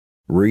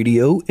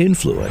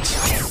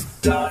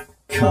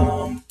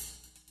radioinfluence.com.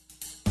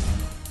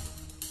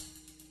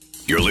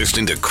 You're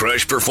listening to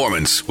Crush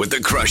Performance with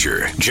the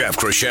Crusher, Jeff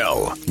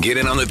Crushell. Get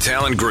in on the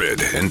talent grid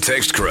and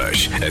text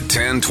Crush at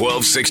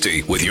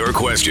 10-1260 with your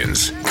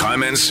questions,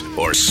 comments,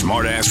 or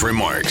smart-ass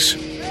remarks.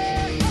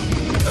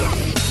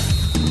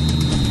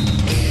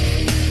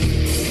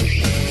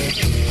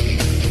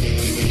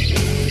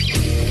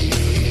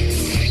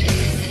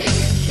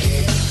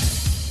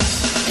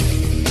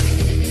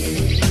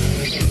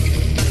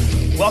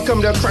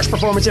 Welcome to Crush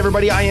Performance,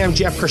 everybody. I am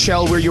Jeff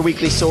Crushell. We're your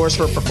weekly source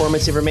for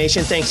performance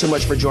information. Thanks so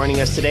much for joining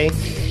us today.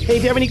 Hey,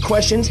 if you have any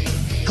questions,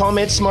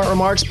 comments, smart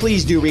remarks,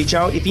 please do reach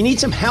out. If you need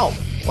some help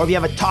or if you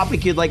have a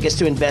topic you'd like us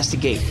to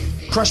investigate,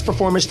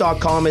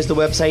 crushperformance.com is the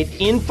website.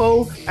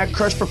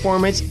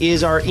 info@crushperformance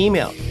is our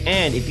email.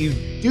 And if you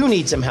do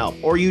need some help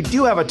or you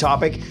do have a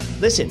topic,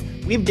 listen,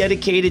 we've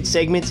dedicated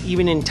segments,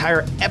 even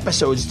entire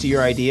episodes to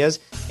your ideas.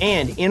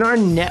 And in our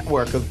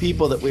network of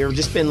people that we've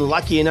just been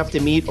lucky enough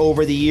to meet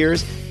over the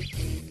years,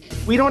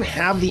 we don't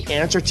have the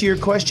answer to your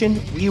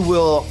question, we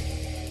will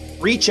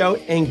reach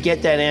out and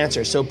get that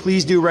answer. So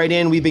please do write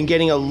in. We've been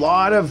getting a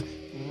lot of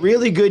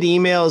really good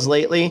emails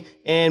lately,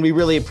 and we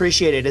really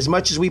appreciate it. As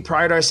much as we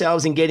pride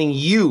ourselves in getting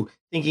you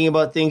thinking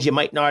about things you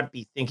might not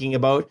be thinking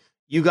about,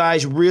 you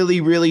guys really,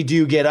 really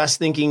do get us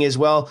thinking as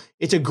well.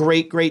 It's a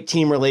great, great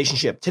team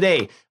relationship.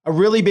 Today, a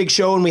really big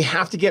show, and we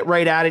have to get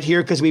right at it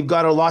here because we've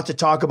got a lot to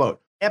talk about.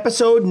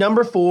 Episode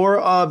number 4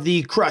 of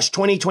the Crush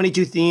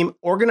 2022 theme,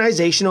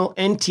 Organizational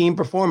and Team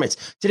Performance.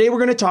 Today, we're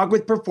going to talk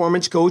with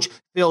performance coach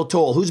Phil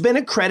Toll, who's been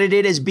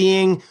accredited as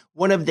being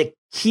one of the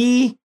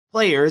key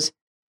players,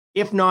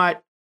 if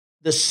not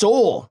the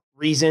sole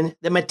reason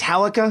that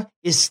Metallica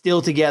is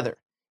still together.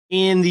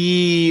 In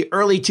the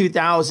early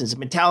 2000s,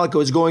 Metallica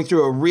was going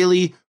through a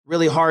really,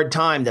 really hard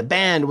time. The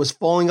band was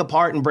falling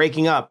apart and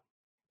breaking up.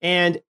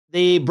 And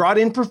they brought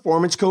in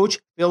performance coach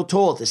Phil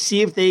Toll to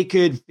see if they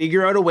could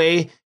figure out a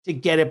way to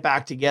get it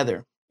back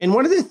together. And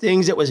one of the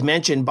things that was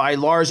mentioned by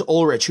Lars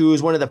Ulrich, who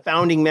is one of the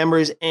founding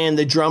members and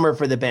the drummer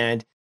for the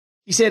band,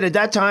 he said at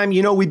that time,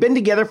 we've been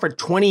together for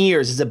 20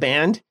 years as a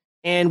band,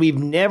 and we've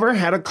never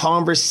had a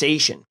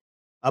conversation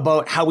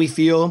about how we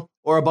feel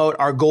or about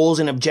our goals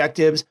and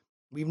objectives.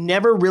 We've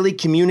never really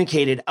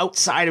communicated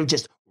outside of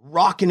just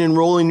rocking and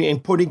rolling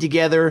and putting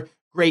together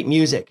great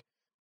music.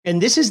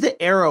 And this is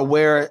the era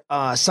where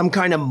some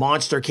kind of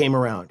monster came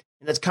around.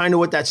 And that's kind of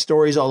what that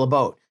story is all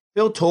about.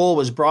 Phil Toll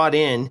was brought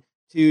in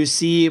to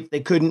see if they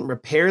couldn't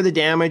repair the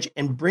damage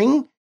and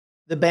bring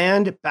the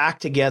band back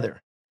together.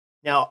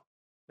 Now,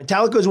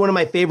 Metallica is one of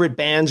my favorite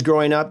bands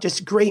growing up.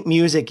 Just great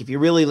music if you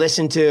really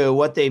listen to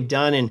what they've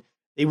done, and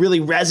they really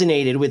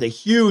resonated with a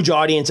huge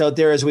audience out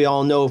there, as we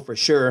all know for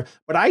sure.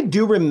 But I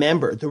do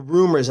remember the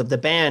rumors of the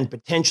band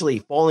potentially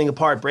falling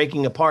apart,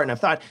 breaking apart, and I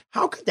thought,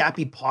 how could that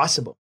be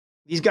possible?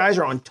 These guys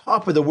are on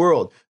top of the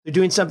world. They're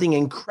doing something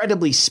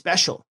incredibly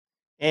special,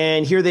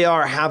 and here they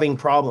are having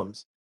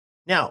problems.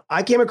 Now,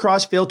 I came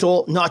across Phil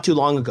Toll not too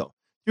long ago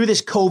through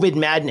this COVID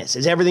madness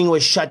as everything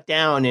was shut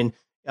down and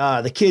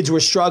the kids were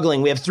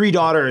struggling. We have 3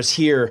 daughters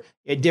here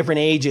at different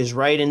ages,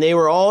 right? And they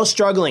were all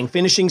struggling,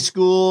 finishing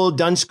school,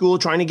 done school,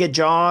 trying to get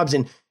jobs.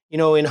 And,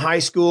 in high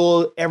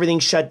school, everything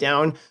shut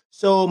down.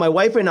 So my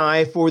wife and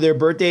I, for their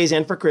birthdays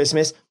and for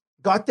Christmas,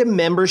 got them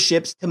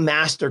memberships to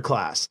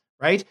Masterclass,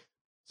 right?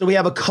 So we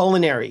have a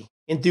culinary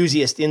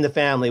enthusiast in the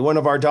family, one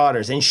of our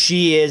daughters, and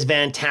she is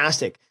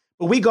fantastic.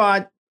 But we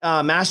got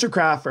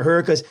Mastercraft for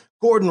her because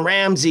Gordon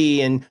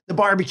Ramsay and the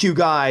barbecue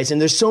guys, and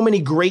there's so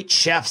many great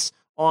chefs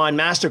on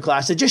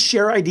Masterclass that just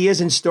share ideas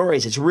and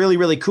stories. It's really,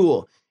 really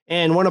cool.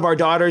 And one of our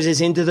daughters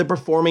is into the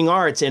performing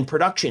arts and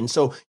production.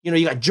 So,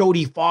 you got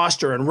Jodie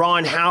Foster and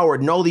Ron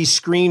Howard and all these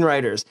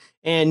screenwriters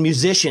and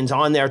musicians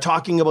on there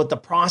talking about the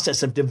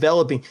process of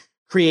developing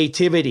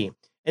creativity.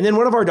 And then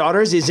one of our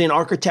daughters is in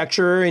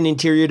architecture and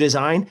interior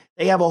design.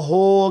 They have a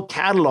whole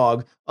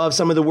catalog of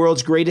some of the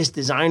world's greatest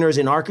designers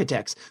and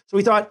architects. So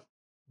we thought,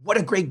 what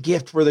a great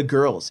gift for the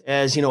girls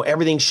as,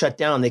 everything's shut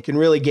down. They can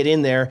really get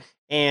in there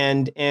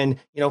and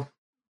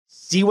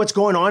see what's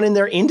going on in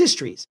their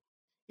industries.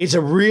 It's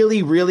a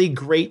really, really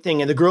great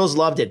thing. And the girls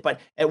loved it. But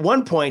at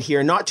one point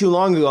here, not too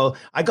long ago,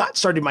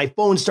 my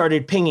phone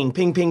started pinging,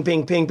 ping, ping,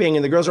 ping, ping, ping.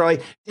 And the girls are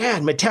like,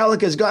 Dad,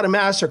 Metallica's got a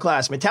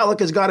masterclass.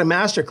 Metallica's got a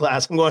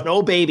masterclass. I'm going,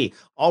 oh, baby.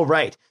 All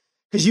right.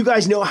 Because you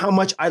guys know how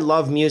much I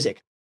love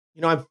music.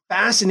 I'm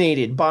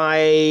fascinated by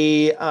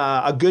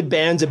a good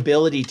band's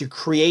ability to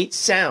create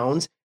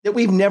sounds that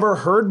we've never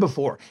heard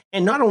before.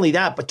 And not only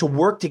that, but to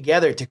work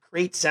together to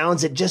create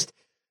sounds that just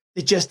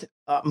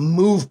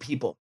move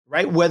people,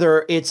 right?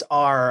 Whether it's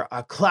our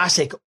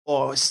classic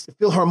or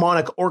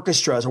philharmonic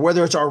orchestras, or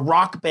whether it's our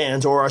rock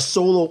bands or our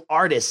solo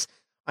artists.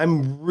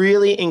 I'm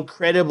really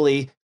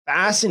incredibly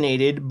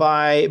fascinated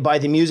by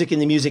the music in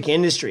the music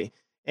industry.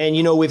 And,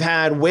 we've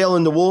had Whale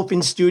and the Wolf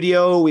in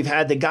studio. We've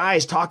had the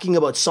guys talking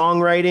about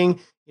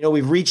songwriting.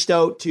 We've reached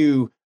out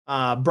to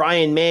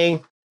Brian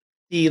May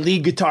the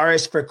lead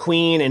guitarist for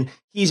Queen, and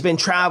he's been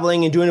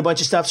traveling and doing a bunch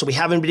of stuff, so we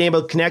haven't been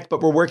able to connect,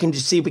 but we're working to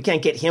see if we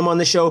can't get him on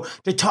the show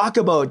to talk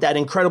about that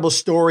incredible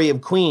story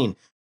of Queen.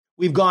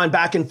 We've gone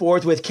back and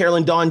forth with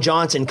Carolyn Dawn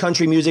Johnson,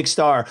 country music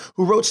star,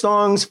 who wrote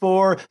songs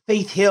for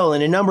Faith Hill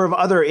and a number of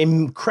other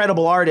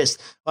incredible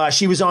artists.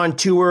 She was on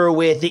tour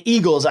with the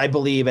Eagles, I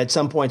believe, at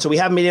some point, so we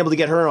haven't been able to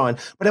get her on.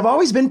 But I've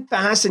always been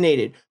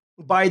fascinated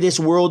by this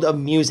world of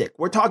music.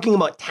 We're talking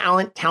about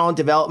talent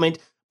development,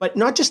 but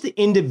not just the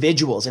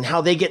individuals and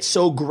how they get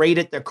so great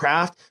at their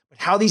craft, but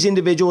how these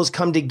individuals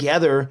come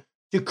together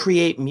to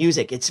create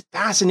music. It's a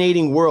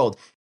fascinating world.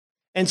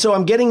 And so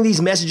I'm getting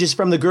these messages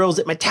from the girls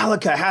that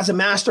Metallica has a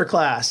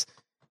masterclass.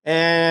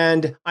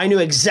 And I knew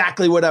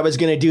exactly what I was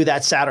going to do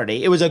that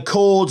Saturday. It was a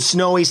cold,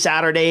 snowy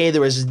Saturday.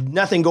 There was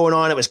nothing going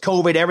on. It was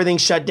COVID. Everything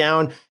shut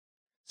down.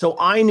 So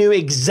I knew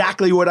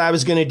exactly what I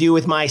was going to do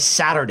with my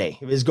Saturday.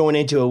 It was going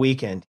into a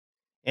weekend.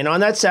 And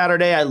on that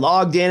Saturday, I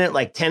logged in at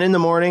like 10 in the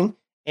morning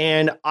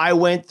and I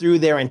went through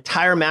their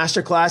entire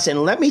masterclass.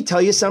 And let me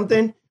tell you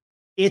something,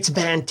 it's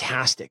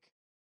fantastic.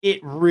 It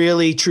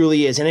really,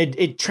 truly is. And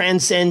it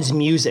transcends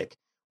music.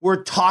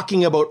 We're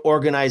talking about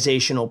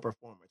organizational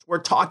performance. We're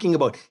talking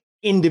about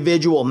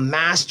individual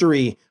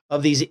mastery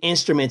of these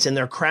instruments and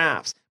their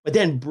crafts, but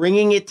then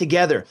bringing it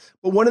together.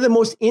 But one of the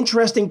most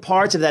interesting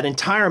parts of that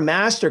entire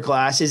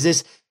masterclass is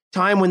this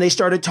time when they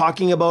started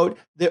talking about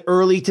the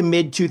early to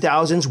mid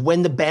 2000s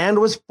when the band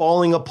was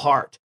falling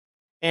apart.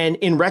 And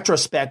in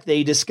retrospect,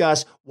 they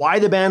discuss why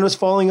the band was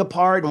falling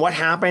apart and what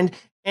happened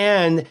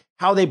and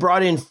how they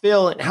brought in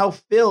Phil and how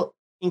Phil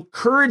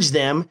encouraged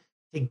them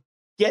to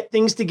get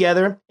things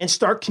together and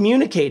start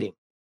communicating.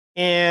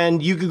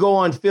 And you could go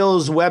on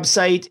Phil's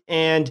website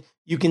and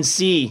you can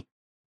see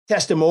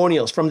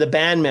testimonials from the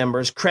band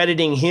members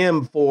crediting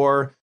him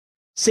for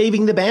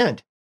saving the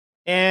band.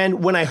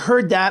 And when I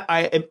heard that,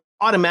 I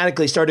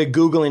automatically started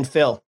Googling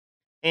Phil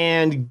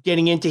and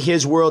getting into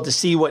his world to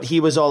see what he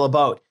was all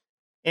about.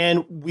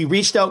 And we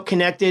reached out,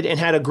 connected, and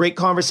had a great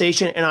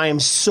conversation. And I am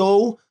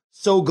so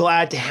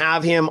glad to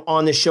have him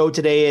on the show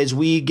today as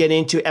we get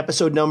into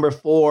episode number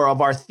 4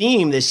 of our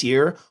theme this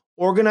year,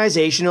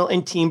 organizational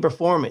and team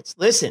performance.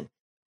 Listen,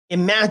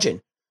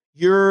 imagine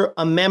you're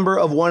a member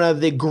of one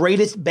of the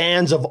greatest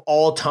bands of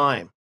all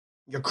time.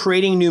 You're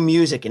creating new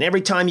music, and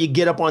every time you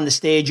get up on the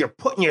stage, you're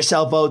putting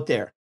yourself out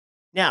there.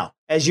 Now,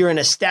 as you're an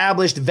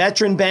established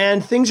veteran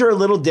band, things are a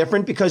little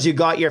different because you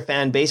got your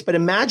fan base, but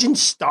imagine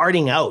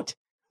starting out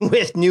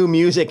with new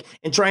music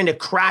and trying to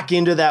crack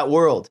into that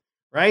world,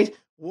 right?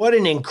 What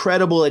an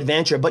incredible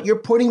adventure. But you're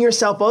putting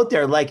yourself out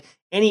there like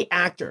any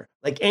actor,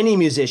 like any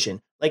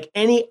musician, like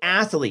any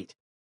athlete.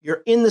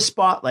 You're in the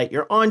spotlight.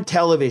 You're on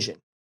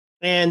television.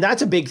 And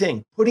that's a big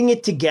thing. Putting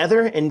it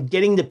together and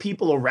getting the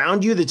people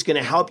around you that's going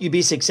to help you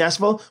be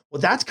successful.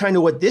 Well, that's kind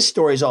of what this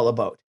story is all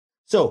about.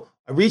 So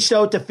I reached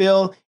out to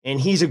Phil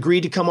and he's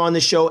agreed to come on the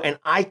show. And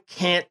I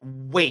can't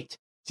wait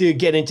to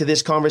get into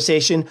this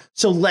conversation.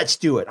 So let's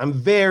do it. I'm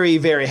very,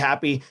 very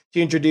happy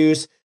to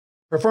introduce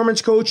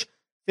performance coach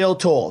Phil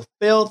Toll.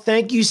 Phil,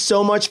 thank you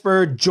so much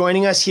for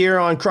joining us here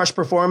on Crush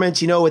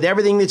Performance. You know, with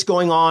everything that's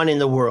going on in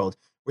the world,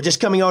 we're just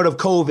coming out of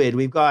COVID.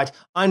 We've got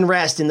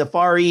unrest in the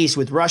Far East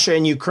with Russia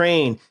and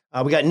Ukraine.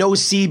 We got no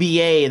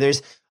CBA.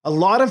 There's a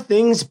lot of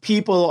things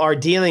people are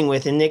dealing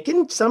with, and it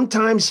can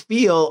sometimes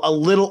feel a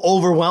little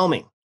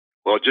overwhelming.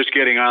 Well, just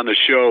getting on the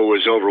show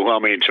was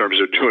overwhelming in terms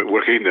of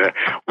working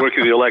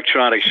the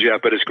electronics,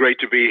 Jeff, but it's great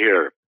to be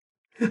here.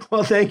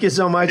 Well, thank you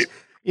so much.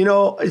 You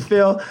know,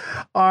 Phil,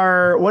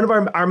 one of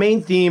our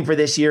main theme for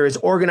this year is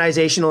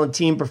organizational and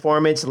team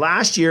performance.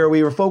 Last year,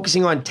 we were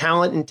focusing on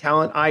talent and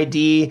talent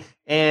ID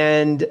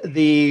and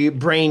the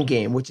brain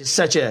game, which is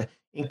such a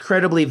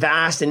incredibly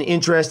vast and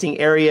interesting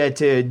area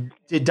to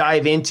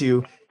dive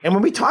into. And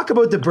when we talk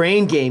about the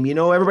brain game, you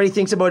know, everybody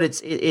thinks about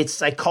it's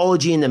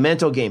psychology and the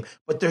mental game,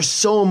 but there's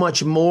so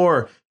much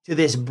more to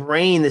this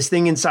brain, this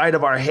thing inside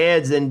of our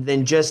heads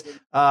than just,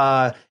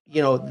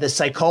 the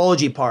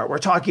psychology part. We're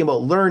talking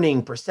about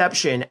learning,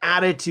 perception,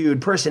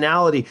 attitude,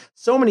 personality,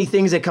 so many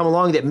things that come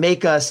along that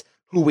make us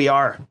who we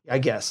are, I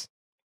guess.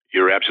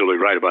 You're absolutely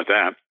right about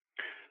that.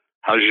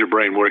 How's your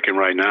brain working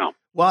right now?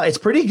 Well, it's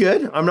pretty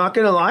good. I'm not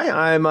going to lie.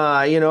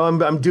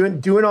 I'm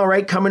doing all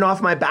right coming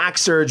off my back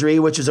surgery,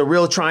 which is a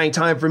real trying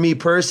time for me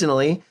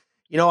personally.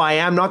 You know, I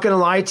am not going to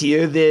lie to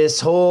you.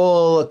 This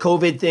whole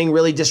COVID thing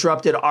really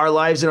disrupted our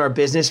lives and our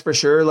business for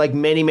sure, like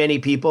many, many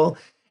people.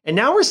 And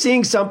now we're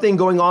seeing something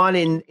going on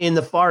in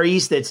the Far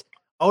East that's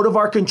out of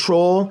our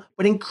control,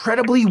 but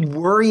incredibly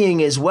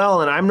worrying as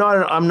well. And I'm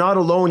not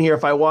alone here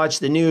if I watch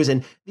the news.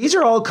 And these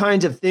are all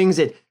kinds of things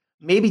that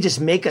maybe just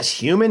make us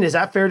human. Is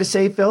that fair to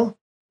say, Phil?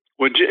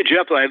 Well,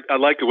 Jeff, I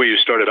like the way you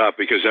started off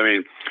because, I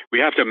mean, we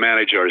have to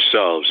manage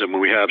ourselves. And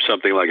when we have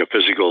something like a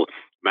physical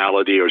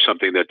malady or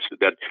something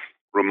that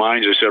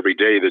reminds us every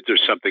day that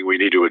there's something we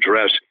need to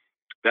address,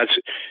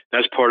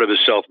 that's part of the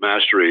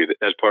self-mastery.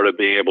 That's part of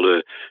being able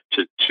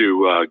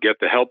to get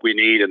the help we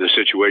need in the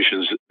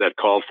situations that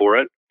call for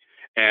it.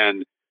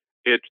 And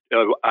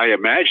I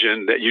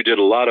imagine that you did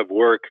a lot of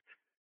work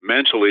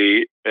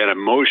mentally and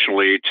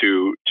emotionally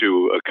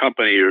to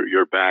accompany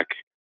your back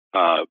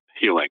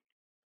healing.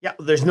 Yeah,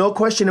 there's no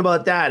question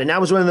about that. And that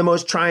was one of the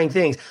most trying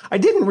things. I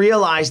didn't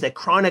realize that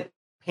chronic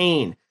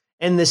pain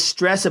and the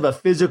stress of a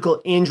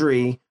physical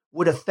injury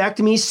would affect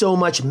me so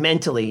much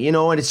mentally, and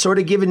it's sort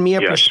of given me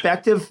a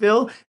perspective,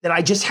 Phil, that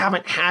I just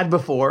haven't had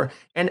before.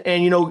 And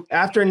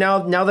after now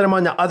that I'm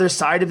on the other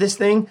side of this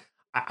thing,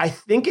 I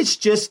think it's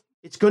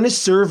going to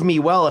serve me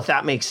well, if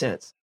that makes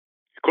sense.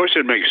 Of course,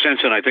 it makes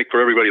sense. And I think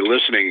for everybody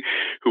listening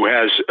who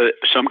has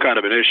some kind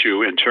of an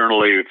issue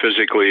internally,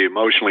 physically,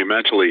 emotionally,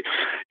 mentally,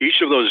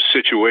 each of those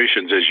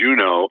situations, as you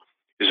know,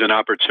 is an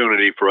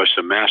opportunity for us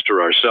to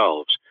master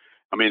ourselves.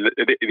 I mean,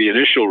 the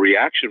initial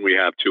reaction we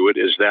have to it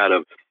is that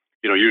of,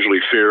 usually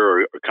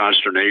fear or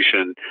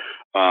consternation,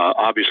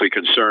 obviously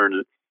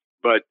concern.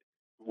 But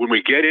when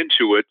we get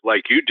into it,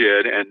 like you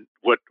did, and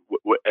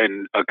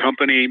and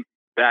accompany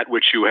that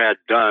which you had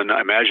done,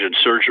 I imagine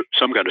surgery,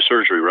 some kind of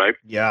surgery, right?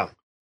 Yeah.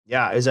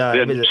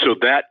 So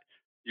that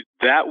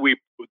we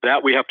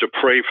have to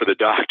pray for the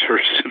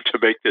doctors to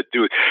make that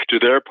do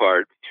their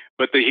part.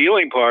 But the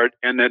healing part,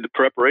 and then the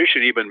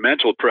preparation, even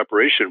mental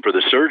preparation for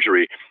the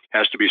surgery,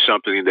 has to be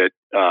something that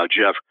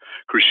Jeff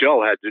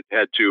Krushel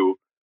had to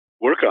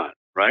work on,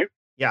 right?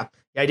 Yeah,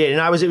 I did,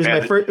 and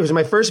it was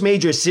my first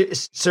major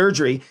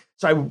surgery.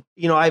 So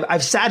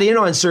I've sat in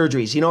on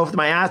surgeries, with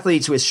my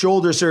athletes with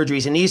shoulder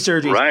surgeries and knee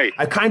surgeries. Right.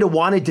 I kind of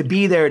wanted to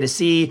be there to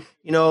see,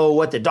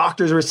 what the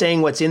doctors were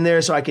saying, what's in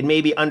there, so I could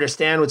maybe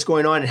understand what's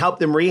going on and help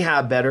them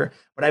rehab better.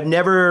 But I've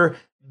never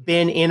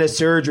been in a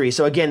surgery.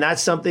 So again,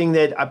 that's something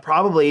that I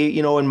probably,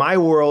 in my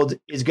world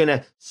is going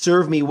to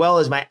serve me well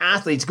as my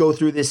athletes go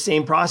through this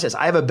same process.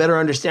 I have a better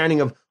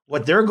understanding of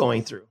what they're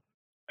going through.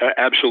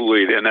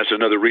 Absolutely. And that's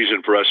another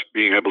reason for us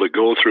being able to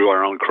go through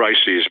our own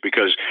crises,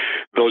 because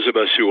those of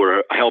us who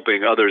are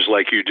helping others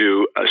like you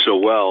do so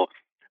well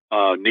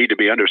need to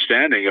be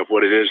understanding of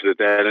what it is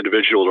that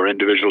individual or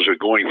individuals are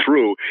going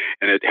through.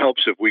 And it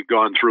helps if we've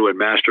gone through and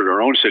mastered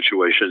our own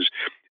situations.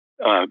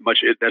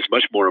 That's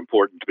much more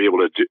important to be able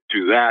to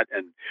do that,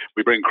 and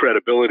we bring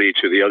credibility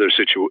to the other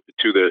to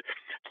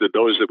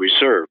those that we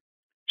serve.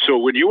 So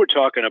when you were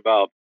talking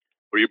about,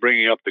 or you're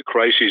bringing up the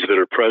crises that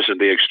are present,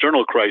 the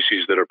external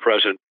crises that are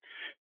present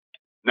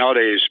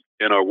nowadays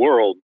in our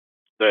world,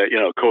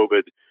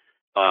 COVID,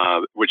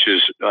 which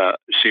is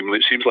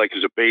seems like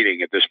is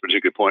abating at this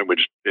particular point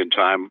in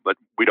time, but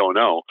we don't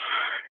know.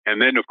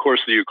 And then, of course,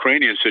 the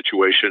Ukrainian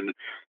situation.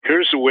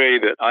 Here's the way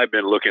that I've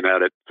been looking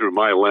at it through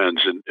my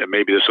lens, and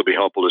maybe this will be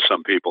helpful to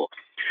some people.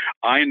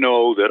 I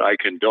know that I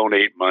can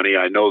donate money.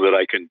 I know that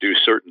I can do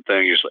certain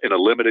things in a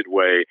limited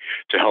way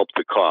to help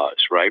the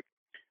cause, right?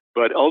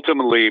 But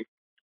ultimately,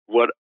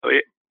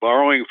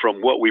 borrowing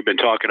from what we've been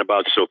talking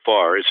about so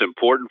far, it's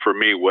important for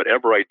me,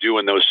 whatever I do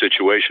in those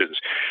situations,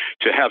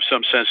 to have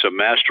some sense of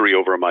mastery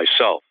over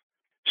myself.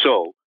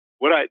 So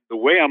the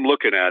way I'm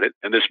looking at it,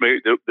 and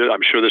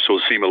I'm sure this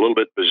will seem a little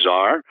bit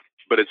bizarre,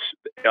 but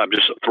I'm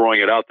just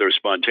throwing it out there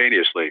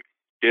spontaneously,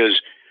 is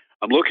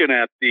I'm looking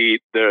at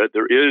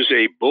there is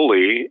a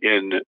bully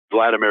in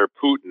Vladimir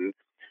Putin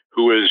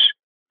who is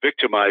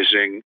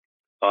victimizing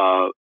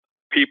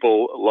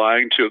people,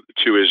 lying to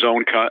his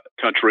own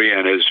country,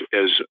 and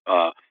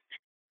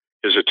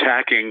is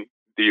attacking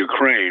the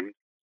Ukraine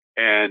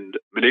and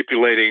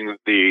manipulating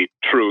the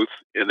truth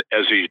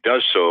as he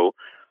does so.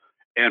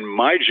 And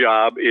my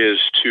job is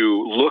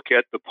to look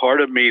at the part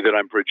of me that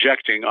I'm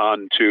projecting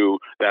onto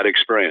that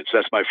experience.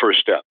 That's my first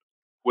step.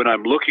 When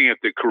I'm looking at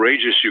the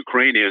courageous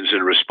Ukrainians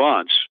in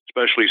response,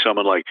 especially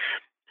someone like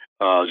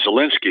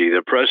Zelensky,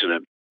 their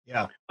president,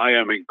 I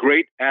am in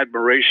great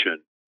admiration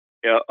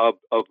of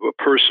a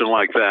person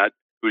like that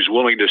who's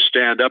willing to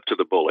stand up to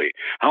the bully.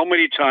 How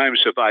many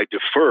times have I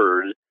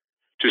deferred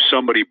to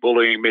somebody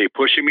bullying me,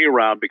 pushing me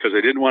around because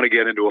I didn't want to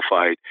get into a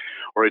fight,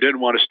 or I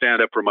didn't want to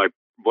stand up for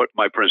what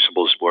my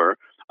principles were,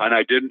 and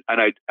I didn't,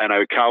 and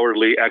I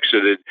cowardly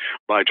exited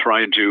by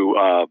trying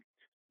to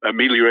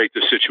ameliorate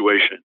the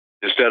situation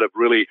instead of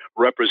really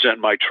represent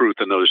my truth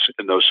in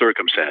those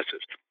circumstances.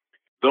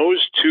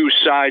 Those two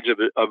sides of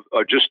it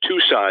are just two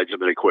sides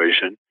of an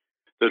equation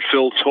that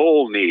Phil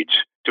Toll needs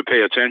to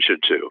pay attention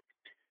to.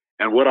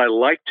 And what I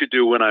like to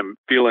do when I'm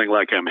feeling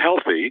like I'm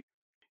healthy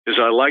is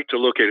I like to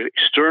look at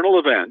external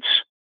events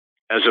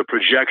as a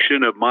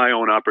projection of my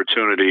own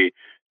opportunity,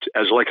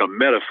 as like a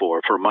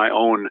metaphor for my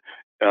own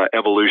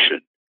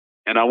evolution.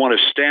 And I want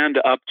to stand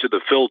up to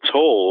the Phil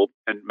Toll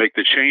and make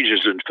the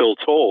changes in Phil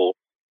Toll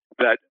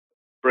that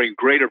bring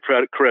greater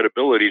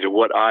credibility to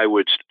what I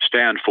would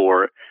stand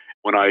for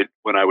when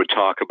I would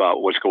talk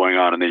about what's going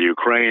on in the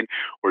Ukraine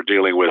or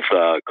dealing with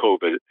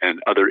COVID and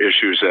other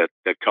issues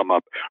that come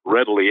up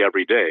readily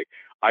every day.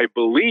 I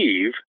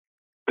believe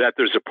that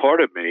there's a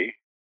part of me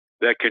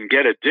that can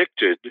get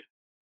addicted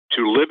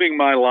to living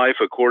my life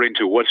according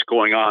to what's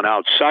going on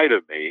outside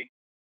of me,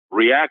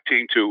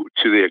 reacting to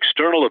the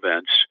external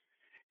events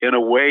in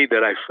a way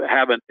that I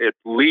haven't at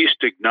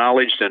least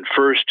acknowledged and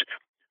first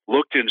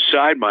looked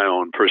inside my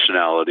own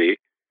personality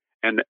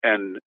and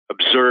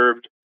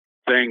observed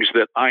things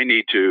that I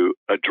need to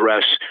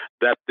address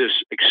that this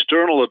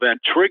external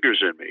event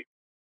triggers in me.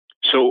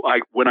 So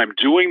when I'm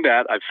doing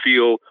that, I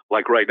feel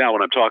like right now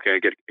when I'm talking, I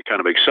get kind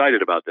of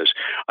excited about this.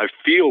 I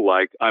feel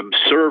like I'm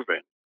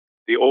serving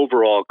the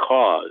overall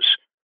cause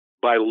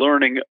by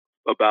learning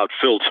about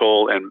Phil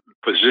Toll and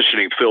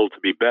positioning Phil to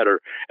be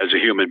better as a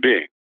human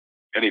being.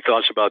 Any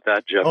thoughts about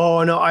that, Jeff?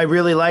 Oh, no, I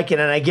really like it.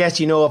 And I guess,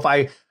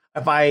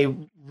 if I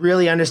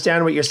really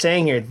understand what you're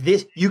saying here,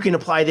 you can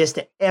apply this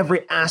to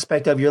every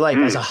aspect of your life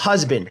as a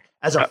husband,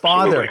 as a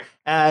father,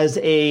 as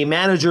a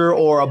manager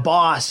or a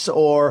boss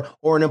or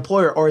an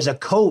employer or as a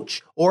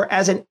coach or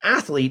as an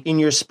athlete in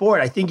your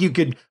sport. I think you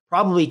could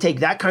probably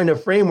take that kind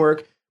of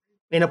framework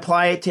and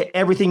apply it to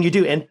everything you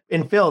do.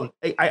 And Phil,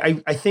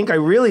 I think I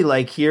really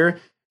like here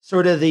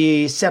sort of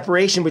the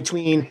separation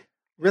between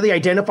really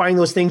identifying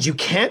those things you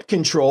can't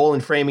control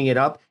and framing it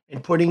up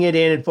and putting it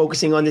in and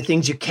focusing on the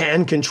things you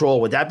can control.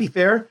 Would that be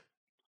fair?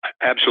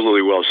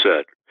 Absolutely well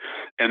said.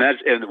 And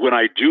when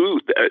I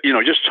do,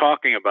 just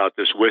talking about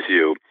this with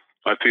you,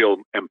 I feel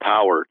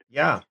empowered.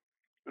 Yeah.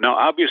 Now,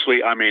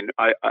 obviously, I mean,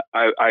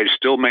 I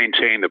still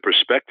maintain the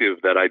perspective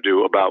that I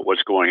do about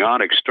what's going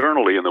on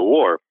externally in the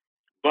war,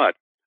 but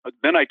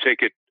then I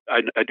take it,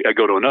 I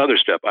go to another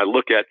step. I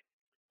look at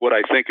what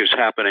I think is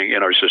happening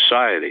in our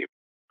society.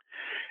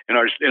 In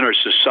our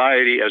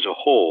society as a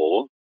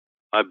whole,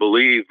 I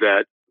believe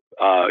that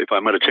if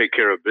I'm going to take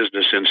care of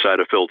business inside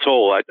of Phil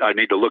Toll, I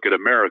need to look at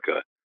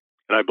America.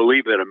 And I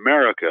believe that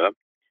America,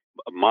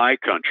 my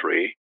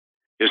country,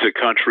 is a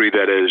country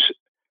that is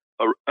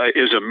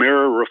a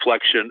mirror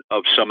reflection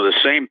of some of the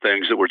same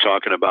things that we're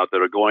talking about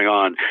that are going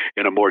on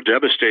in a more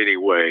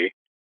devastating way,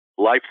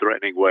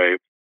 life-threatening way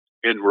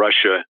in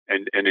Russia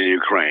and in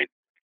Ukraine.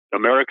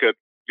 America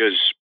is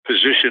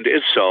positioned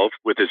itself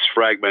with its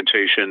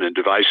fragmentation and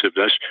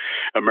divisiveness.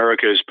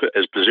 America has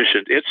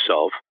positioned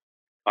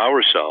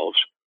ourselves,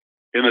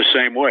 in the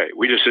same way.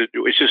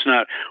 It's just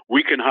not,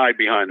 we can hide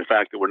behind the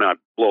fact that we're not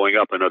blowing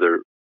up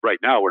right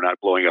now we're not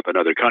blowing up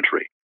another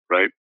country,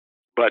 right?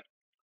 But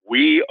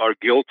we are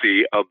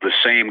guilty of the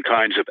same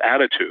kinds of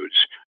attitudes,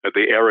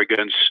 the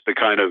arrogance, the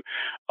kind of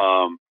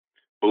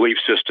belief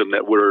system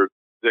that we're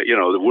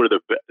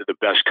the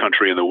best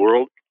country in the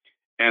world.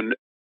 And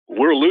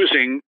we're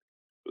losing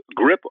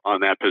grip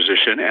on that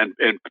position, and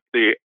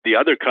the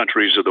other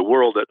countries of the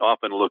world that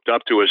often looked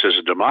up to us as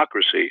a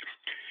democracy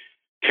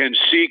can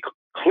see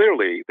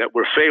clearly that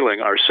we're failing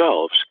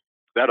ourselves.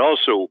 That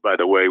also, by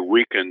the way,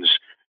 weakens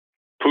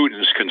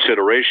Putin's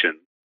consideration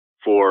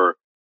for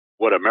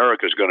what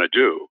America is going to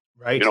do.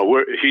 Right.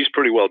 He's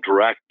pretty well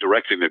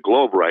directing the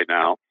globe right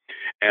now,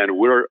 and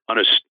we're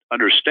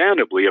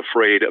understandably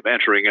afraid of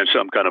entering in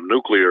some kind of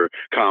nuclear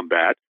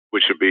combat,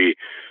 which would be,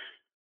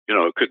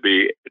 could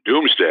be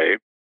doomsday.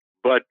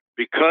 But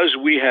because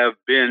we have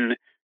been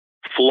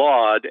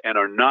flawed and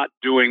are not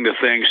doing the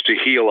things to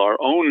heal our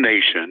own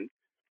nation,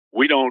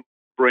 we don't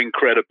bring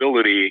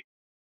credibility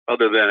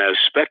other than as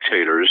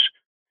spectators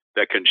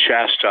that can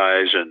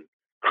chastise and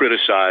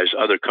criticize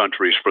other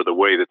countries for the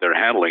way that they're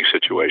handling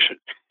situations.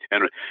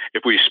 And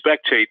if we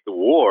spectate the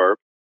war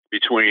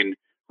between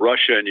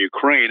Russia and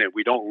Ukraine and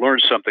we don't learn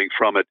something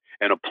from it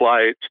and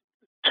apply it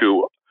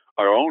to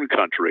our own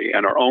country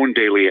and our own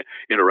daily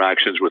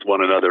interactions with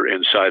one another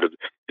inside of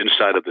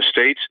the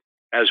states,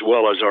 as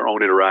well as our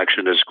own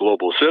interaction as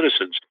global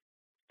citizens,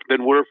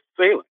 then we're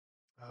failing.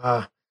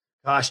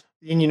 Gosh,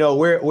 and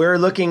we're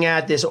looking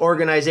at this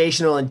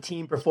organizational and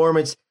team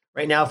performance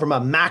right now from a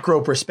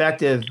macro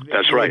perspective.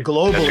 That's right.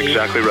 Globally, that's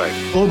exactly right.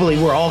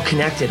 Globally, we're all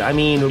connected. I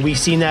mean, we've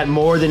seen that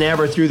more than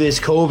ever through this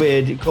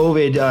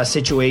COVID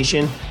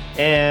situation.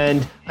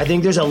 And I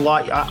think there's a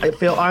lot.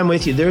 I'm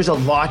with you. There's a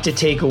lot to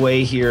take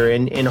away here,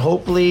 and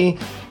hopefully,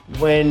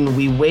 when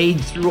we wade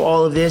through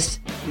all of this,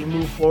 we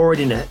move forward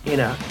in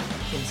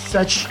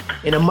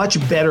a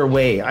much better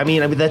way. I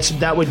mean,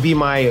 that would be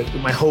my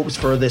hopes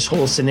for this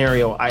whole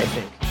scenario, I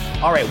think.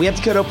 All right, we have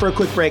to cut out for a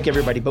quick break,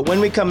 everybody. But when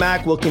we come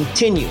back, we'll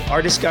continue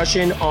our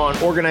discussion on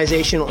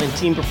organizational and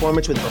team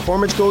performance with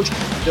performance coach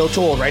Phil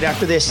Toll. Right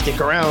after this,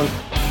 stick around.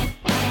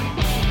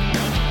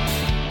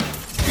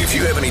 If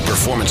you have any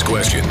performance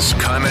questions,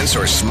 comments,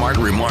 or smart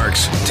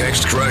remarks,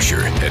 text Crusher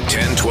at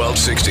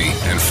 101260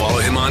 and follow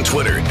him on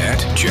Twitter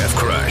at Jeff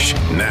Crush.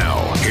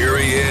 Now, here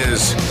he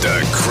is,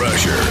 the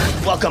Crusher.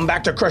 Welcome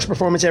back to Crush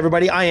Performance,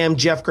 everybody. I am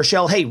Jeff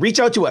Crushell. Hey, reach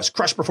out to us.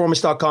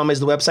 Crushperformance.com is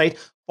the website.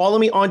 Follow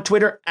me on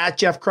Twitter at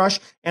Jeff Crush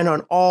and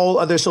on all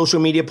other social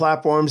media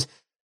platforms.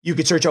 You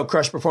can search out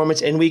Crush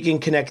Performance and we can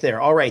connect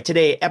there. All right,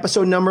 today,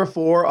 episode number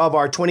 4 of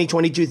our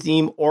 2022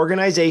 theme,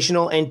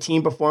 organizational and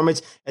team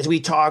performance, as we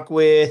talk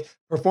with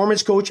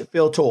performance coach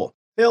Phil Toll.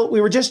 Phil,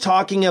 we were just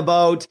talking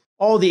about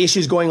all the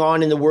issues going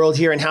on in the world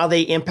here and how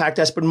they impact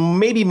us, but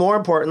maybe more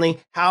importantly,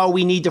 how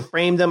we need to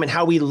frame them and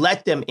how we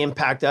let them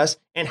impact us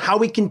and how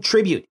we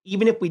contribute,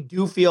 even if we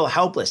do feel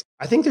helpless.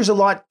 I think there's a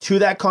lot to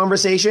that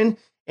conversation.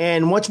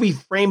 And once we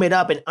frame it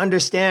up and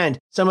understand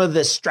some of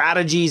the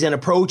strategies and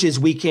approaches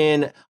we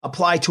can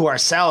apply to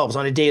ourselves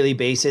on a daily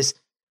basis,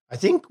 I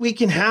think we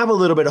can have a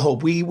little bit of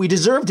hope. We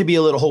deserve to be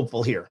a little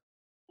hopeful here.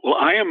 Well,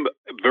 I am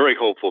very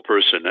hopeful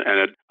person,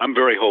 and I'm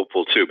very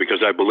hopeful too,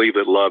 because I believe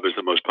that love is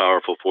the most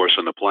powerful force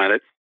on the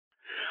planet.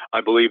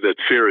 I believe that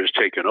fear is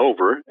taken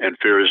over, and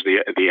fear is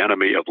the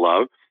enemy of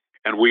love.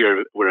 And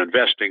we're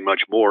investing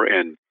much more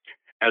in,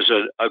 as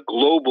a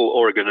global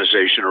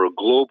organization or a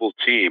global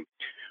team.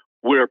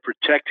 We're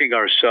protecting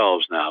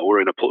ourselves now.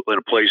 We're in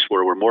a place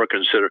where we're more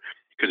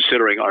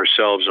considering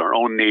ourselves, our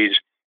own needs.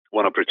 I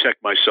want to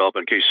protect myself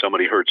in case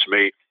somebody hurts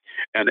me,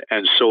 and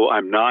so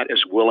I'm not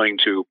as willing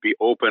to be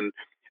open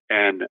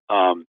and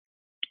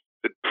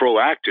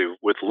proactive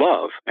with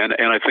love. And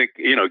I think,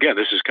 again,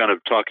 this is kind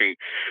of talking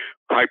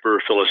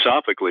hyper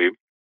philosophically,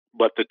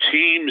 but the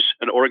teams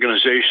and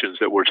organizations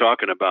that we're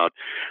talking about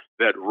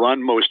that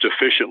run most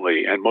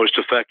efficiently and most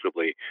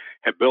effectively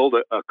have built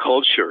a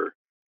culture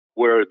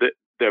where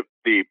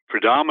the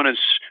predominance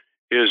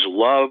is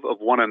love of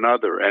one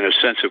another and a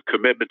sense of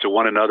commitment to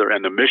one another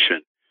and the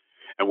mission.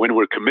 And when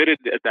we're committed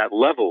at that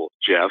level,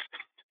 Jeff,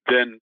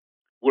 then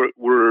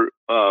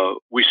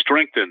we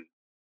strengthen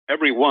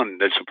everyone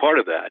that's a part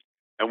of that,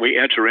 and we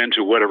enter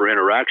into whatever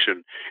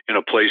interaction in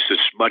a place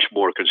that's much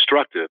more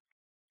constructive.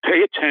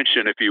 Pay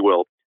attention, if you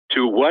will,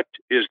 to what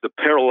is the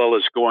parallel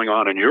that's going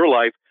on in your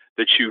life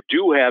that you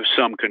do have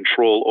some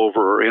control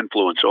over or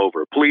influence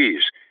over,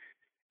 please.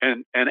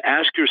 And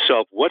ask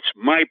yourself, what's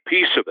my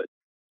piece of it?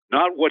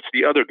 Not what's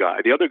the other guy.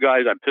 The other guy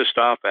I'm pissed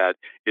off at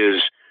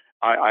is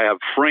I have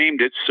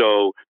framed it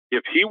so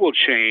if he will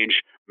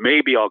change,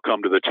 maybe I'll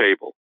come to the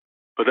table.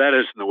 But that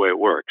isn't the way it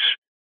works.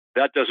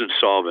 That doesn't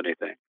solve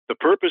anything. The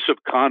purpose of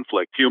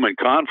conflict, human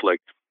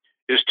conflict,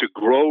 is to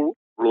grow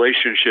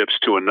relationships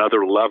to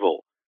another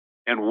level.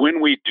 And when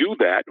we do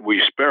that,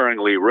 we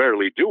sparingly,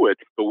 rarely do it.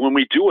 But when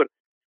we do it,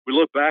 we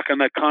look back on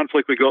that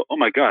conflict. We go, "Oh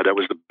my God, that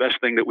was the best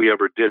thing that we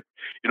ever did."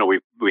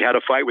 We had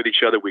a fight with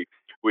each other.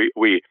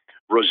 We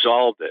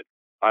resolved it.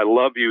 I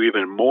love you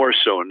even more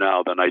so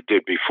now than I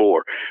did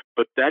before.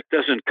 But that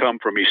doesn't come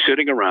from me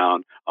sitting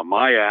around on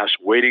my ass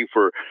waiting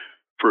for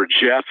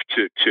Jeff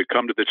to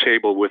come to the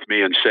table with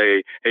me and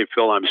say, "Hey,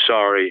 Phil, I'm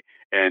sorry."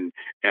 And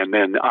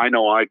then I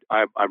know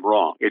I'm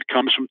wrong. It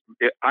comes from,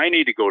 I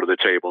need to go to the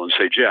table and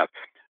say, "Jeff,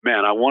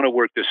 man, I want to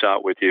work this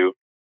out with you.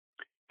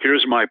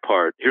 Here's my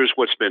part. Here's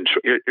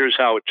here's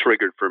how it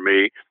triggered for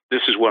me.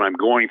 This is what I'm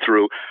going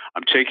through.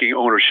 I'm taking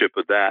ownership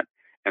of that.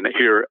 And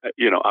here,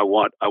 I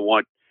want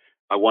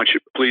you,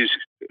 please,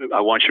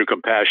 I want your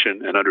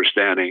compassion and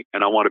understanding.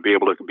 And I want to be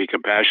able to be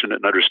compassionate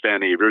and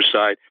understanding of your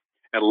side.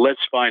 And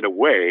let's find a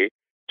way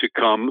to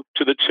come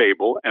to the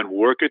table and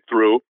work it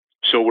through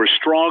so we're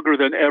stronger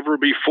than ever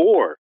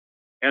before.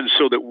 And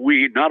so that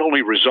we not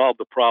only resolve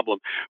the problem,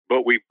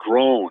 but we've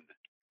grown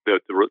the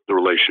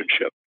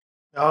relationship."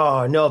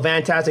 Oh, no,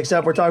 fantastic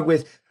stuff. We're talking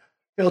with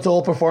Phil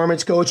Toll,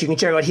 performance coach. You can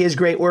check out his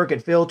great work at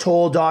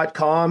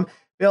philtoll.com.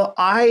 Phil,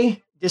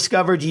 I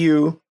discovered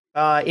you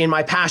in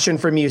my passion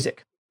for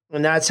music.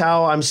 And that's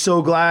how I'm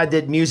so glad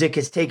that music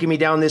has taken me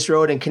down this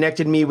road and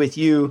connected me with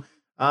you.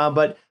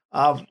 But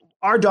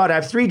our daughter, I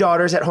have 3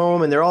 daughters at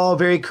home, and they're all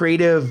very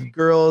creative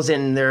girls,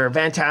 and they're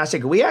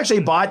fantastic. We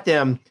actually bought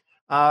them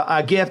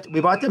a gift.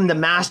 We bought them the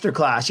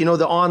masterclass,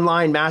 the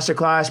online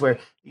masterclass where,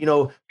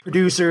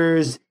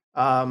 producers,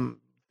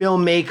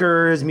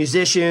 filmmakers,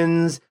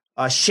 musicians,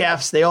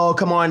 chefs, they all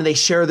come on and they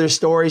share their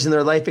stories and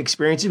their life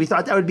experiences. We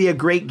thought that would be a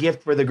great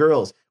gift for the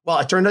girls. Well,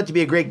 it turned out to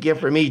be a great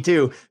gift for me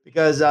too,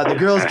 because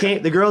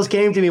the girls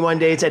came to me one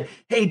day and said,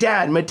 "Hey,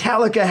 Dad,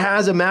 Metallica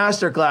has a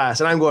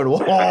masterclass." And I'm going,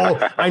 "Whoa,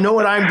 I know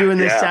what I'm doing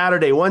this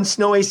Saturday." One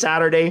snowy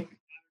Saturday,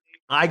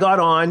 I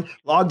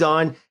logged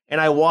on,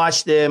 and I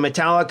watched the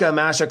Metallica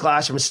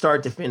masterclass from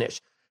start to finish.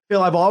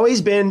 Phil, I've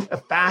always been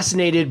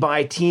fascinated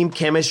by team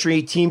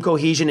chemistry, team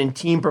cohesion, and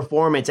team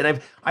performance.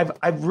 And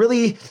I've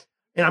really,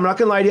 and I'm not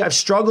going to lie to you, I've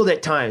struggled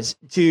at times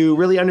to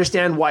really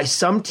understand why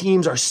some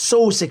teams are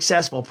so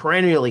successful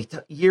perennially,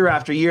 year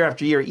after year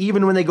after year.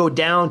 Even when they go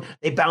down,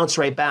 they bounce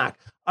right back.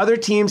 Other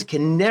teams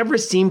can never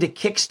seem to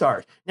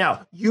kickstart.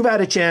 Now, you've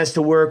had a chance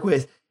to work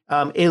with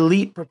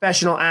elite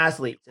professional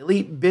athletes,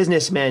 elite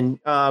businessmen,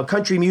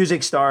 country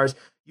music stars.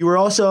 You were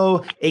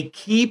also a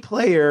key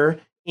player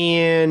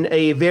in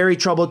a very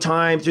troubled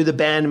time through the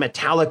band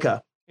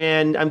Metallica.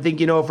 And I'm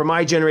thinking, for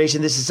my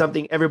generation, this is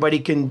something everybody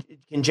can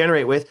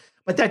generate with.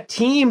 But that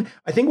team,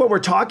 I think what we're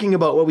talking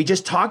about, what we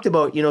just talked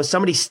about,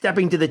 somebody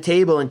stepping to the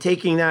table and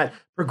taking that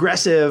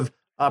progressive,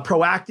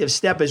 proactive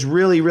step is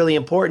really, really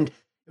important.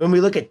 When we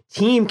look at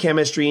team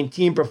chemistry and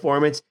team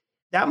performance,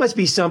 that must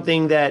be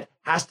something that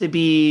has to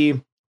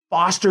be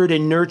fostered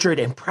and nurtured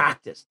and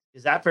practiced.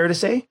 Is that fair to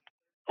say?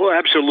 Well,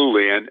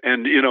 absolutely. And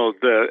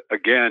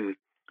again,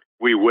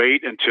 we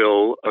wait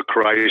until a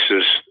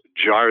crisis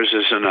jars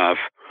us enough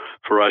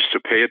for us to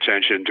pay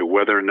attention to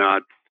whether or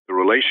not the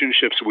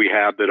relationships we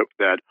have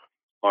that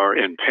are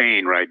in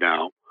pain right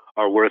now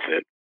are worth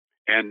it.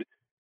 And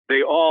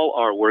they all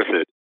are worth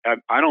it.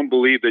 I don't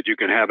believe that you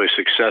can have a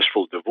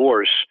successful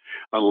divorce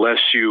unless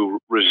you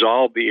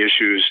resolve the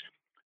issues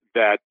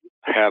that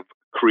have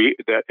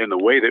that in the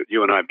way that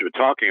you and I have been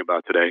talking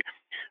about today,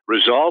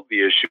 resolve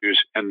the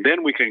issues, and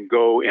then we can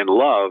go in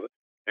love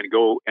and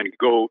go,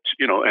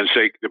 and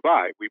say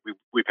goodbye.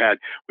 We've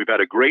had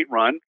a great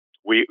run.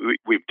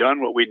 We've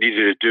done what we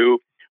needed to do.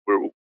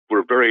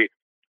 We're very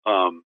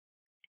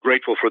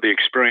grateful for the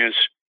experience,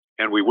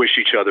 and we wish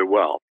each other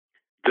well.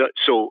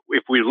 So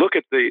if we look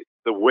at the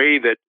way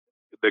that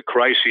the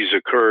crises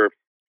occur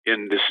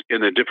in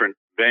the different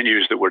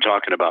venues that we're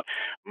talking about,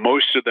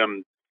 most of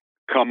them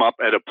come up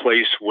at a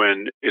place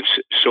when it's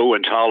so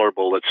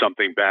intolerable that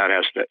something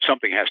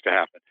has to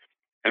happen,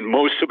 and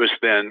most of us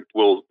then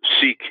will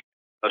seek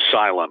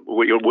asylum.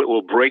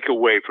 We'll break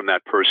away from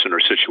that person or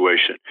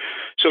situation.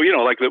 So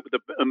like the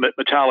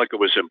Metallica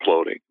was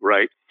imploding,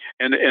 right?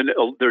 And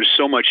there's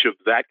so much of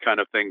that kind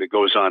of thing that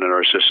goes on in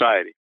our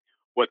society.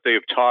 What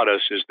they've taught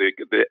us is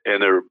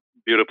and they're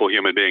beautiful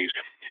human beings,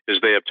 is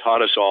they have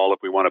taught us all, if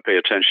we want to pay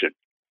attention,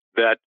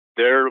 that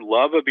their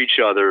love of each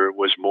other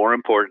was more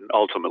important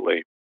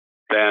ultimately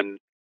than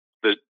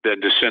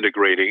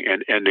disintegrating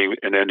and ending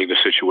the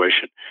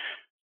situation.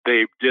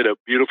 They did a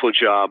beautiful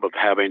job of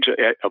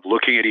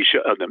looking at each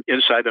of them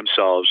inside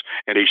themselves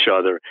and each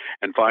other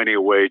and finding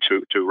a way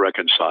to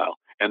reconcile.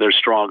 And they're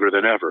stronger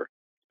than ever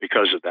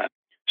because of that.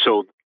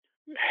 So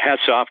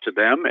hats off to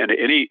them and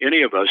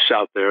any of us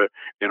out there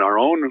in our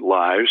own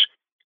lives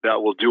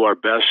that will do our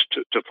best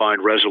to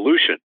find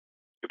resolution.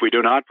 If we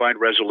do not find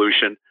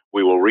resolution,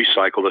 we will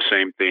recycle the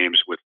same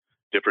themes with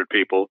different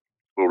people.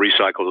 We'll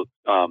recycle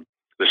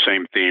the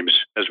same themes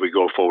as we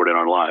go forward in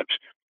our lives.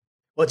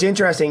 Well, it's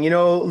interesting,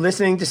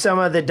 listening to some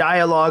of the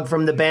dialogue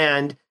from the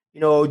band,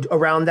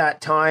 around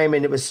that time,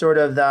 and it was sort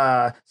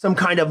of some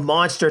kind of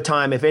monster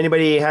time. If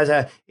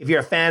you're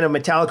a fan of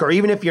Metallica, or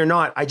even if you're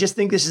not, I just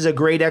think this is a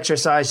great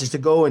exercise just to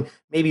go and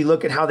maybe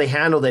look at how they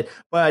handled it.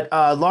 But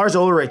Lars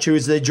Ulrich,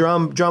 who's the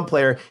drum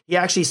player, he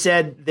actually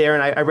said there,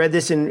 and I read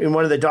this in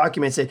one of the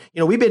documents, that,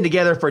 we've been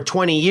together for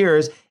 20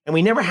 years and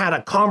we never had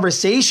a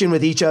conversation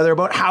with each other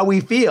about how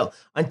we feel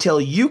until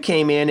you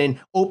came in and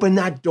opened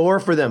that door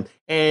for them.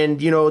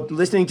 And,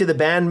 listening to the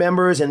band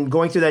members and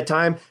going through that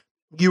time,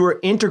 you were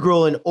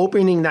integral in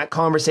opening that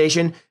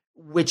conversation,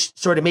 which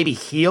sort of maybe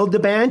healed the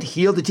band,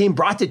 healed the team,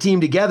 brought the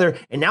team together,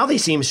 and now they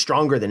seem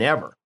stronger than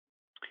ever.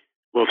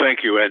 Well,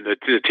 thank you. And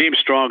the team's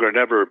stronger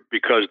than ever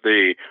because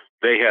they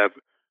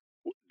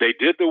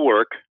did the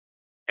work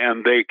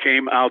and they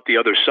came out the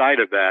other side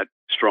of that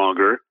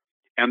stronger,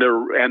 and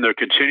they're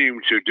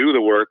continuing to do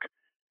the work,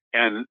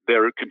 and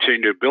they're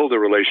continuing to build the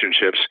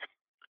relationships.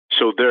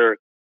 So their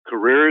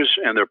careers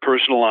and their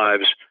personal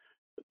lives,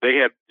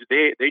 they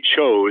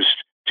chose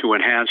to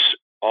enhance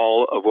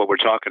all of what we're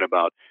talking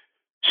about.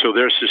 So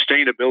their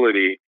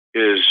sustainability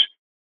is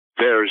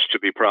theirs to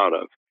be proud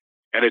of.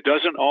 And it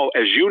doesn't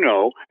as you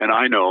know, and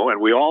I know, and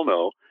we all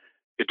know,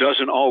 it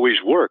doesn't always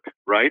work,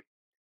 right?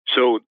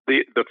 So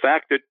the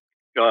fact that,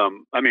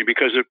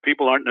 because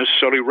people aren't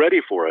necessarily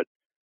ready for it.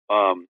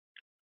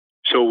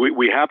 So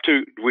we have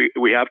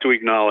to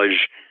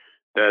acknowledge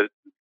that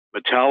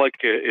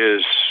Metallica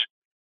is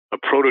a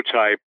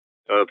prototype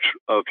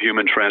of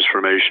human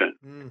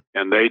transformation,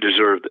 and they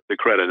deserve the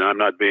credit. And I'm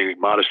not being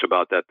modest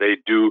about that. They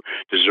do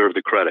deserve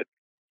the credit.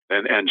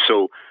 And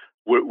so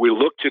we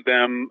look to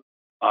them.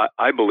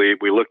 I believe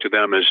we look to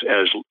them as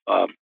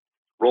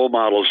role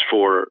models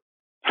for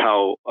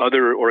how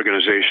other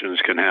organizations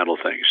can handle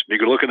things. You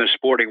can look in the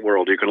sporting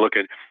world. You can look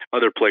at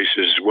other places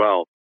as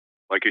well.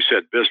 Like you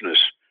said, business,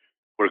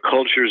 where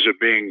cultures are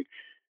being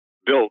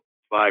built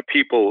by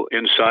people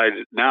inside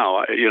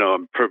now.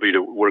 I'm privy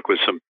to work with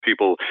some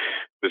people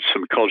with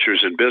some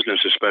cultures in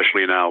business,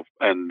 especially now.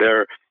 And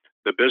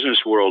the business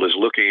world is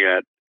looking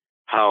at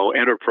how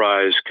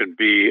enterprise can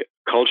be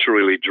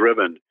culturally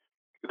driven,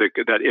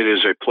 that it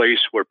is a place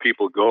where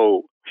people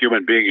go,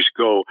 human beings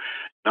go,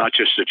 not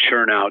just to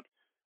churn out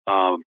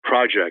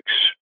projects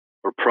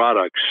or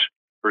products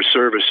or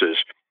services,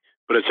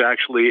 but it's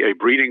actually a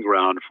breeding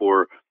ground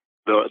for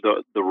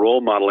the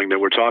role modeling that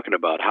we're talking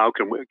about. How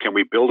can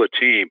we build a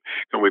team?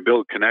 Can we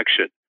build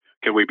connection?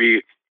 Can we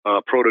be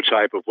a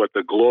prototype of what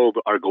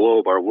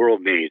our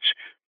world needs?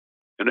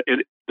 And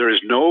there is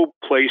no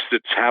place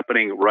that's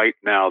happening right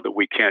now that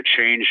we can't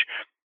change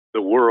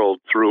the world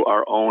through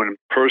our own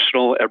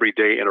personal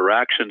everyday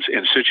interactions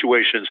in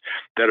situations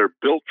that are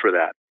built for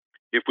that.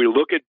 If we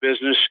look at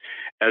business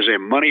as a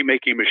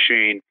money-making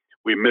machine,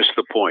 we miss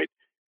the point.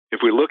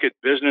 If we look at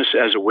business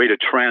as a way to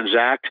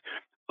transact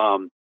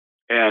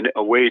and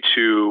a way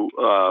to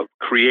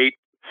create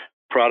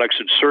products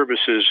and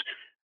services,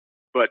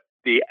 but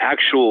the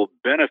actual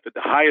benefit,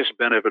 the highest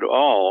benefit of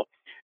all,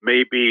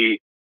 may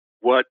be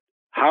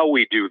how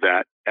we do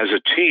that as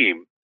a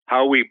team,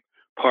 how we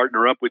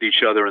partner up with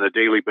each other on a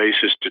daily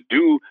basis to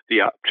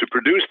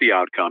produce the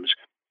outcomes.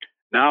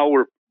 Now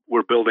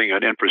we're building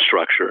an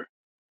infrastructure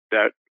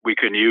that we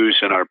can use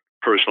in our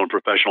personal and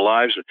professional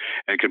lives,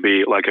 and can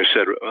be, like I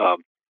said,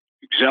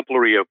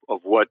 exemplary of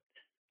what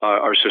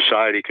our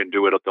society can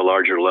do at the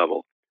larger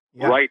level.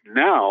 Yeah. Right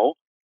now,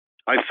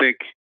 I think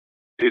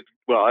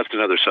well, that's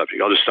another subject.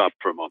 I'll just stop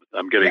for a moment.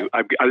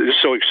 It's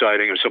so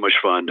exciting and so much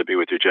fun to be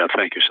with you, Jeff.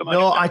 Thank you so much.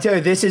 No, I tell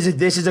you, this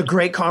is a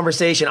great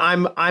conversation.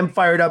 I'm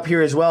fired up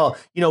here as well.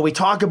 We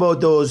talk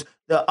about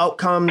the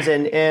outcomes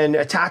and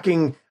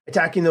attacking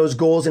those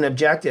goals and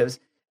objectives.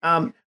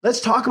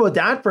 Let's talk about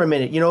that for a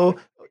minute. And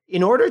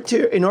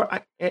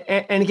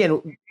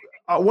again,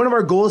 one of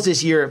our goals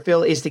this year,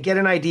 Phil, is to get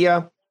an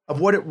idea of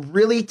what it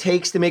really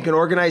takes to make an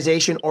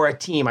organization or a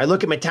team. I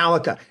look at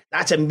Metallica,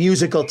 that's a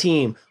musical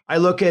team. I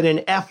look at an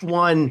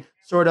F1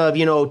 sort of,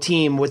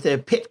 team with the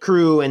pit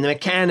crew and the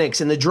mechanics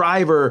and the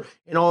driver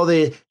and all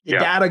the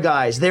data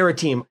guys. They're a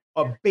team.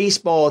 A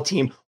baseball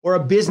team or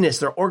a business,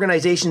 they're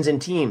organizations and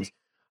teams.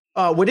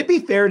 Would it be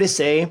fair to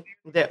say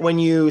that when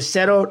you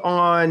set out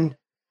on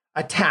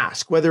a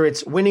task, whether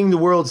it's winning the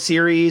World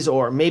Series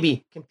or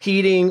maybe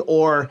competing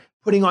or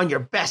putting on your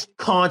best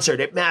concert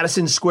at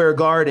Madison Square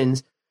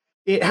Gardens,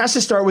 it has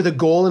to start with a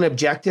goal and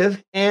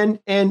objective. And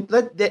then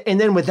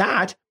with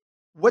that,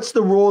 what's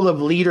the role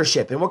of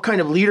leadership and what kind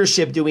of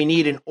leadership do we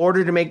need in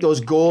order to make those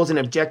goals and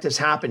objectives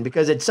happen?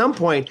 Because at some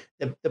point,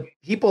 the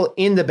people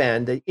in the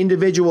band, the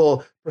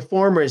individual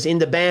performers in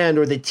the band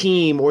or the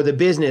team or the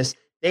business,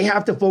 they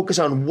have to focus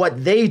on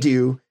what they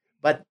do,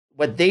 but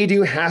what they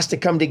do has to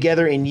come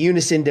together in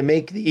unison to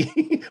make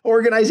the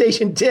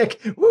organization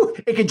tick. Woo,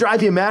 it can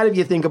drive you mad if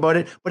you think about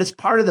it, but it's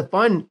part of the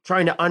fun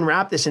trying to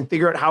unwrap this and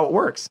figure out how it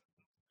works.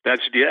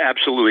 That's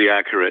absolutely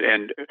accurate.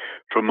 And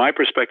from my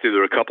perspective,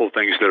 there are a couple of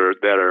things that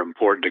are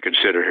important to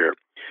consider here.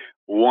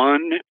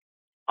 One,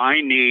 I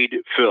need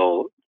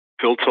Phil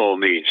Toll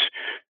needs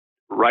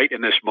right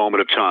in this moment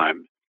of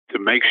time to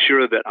make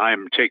sure that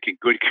I'm taking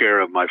good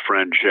care of my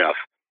friend Jeff.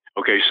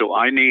 Okay, so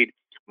I need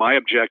my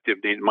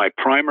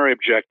primary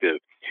objective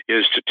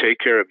is to take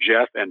care of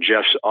Jeff and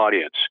Jeff's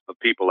audience of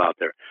people out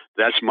there.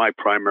 That's my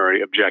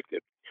primary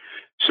objective.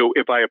 So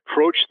if I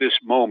approach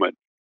this moment,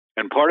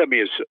 and part of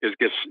me is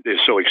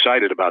so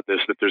excited about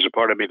this that there's a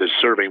part of me that's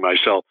serving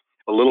myself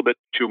a little bit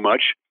too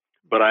much,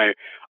 but I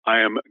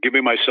am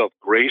giving myself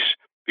grace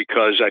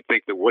because I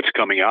think that what's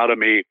coming out of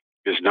me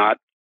is not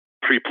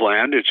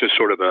pre-planned. It's just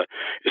sort of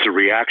it's a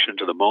reaction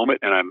to the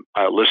moment, and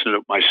I listen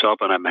to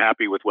myself and I'm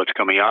happy with what's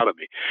coming out of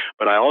me.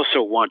 But I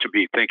also want to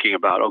be thinking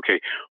about,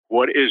 okay,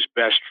 what is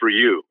best for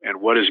you and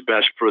what is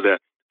best for the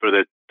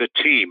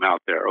team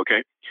out there.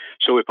 Okay,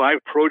 so if I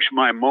approach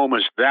my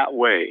moments that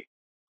way,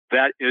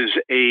 that is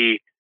a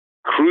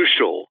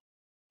crucial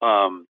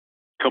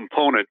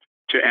component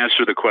to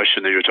answer the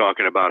question that you're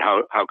talking about.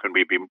 How can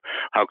we be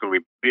a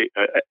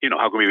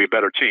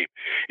better team?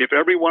 If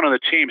everyone on the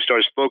team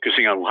starts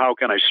focusing on how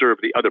can I serve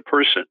the other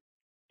person,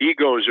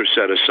 egos are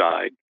set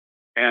aside,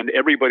 and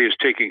everybody is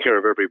taking care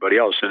of everybody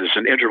else, and it's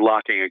an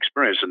interlocking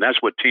experience, and that's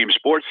what team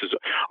sports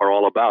are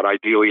all about,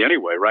 ideally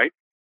anyway, right?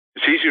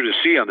 It's easier to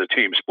see on the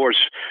team sports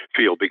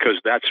field because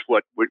that's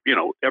what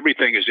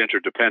everything is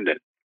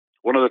interdependent.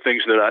 One of the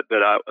things that I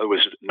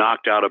was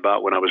knocked out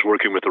about when I was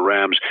working with the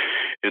Rams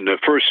in the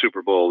first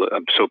Super Bowl,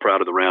 I'm so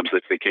proud of the Rams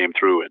that they came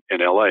through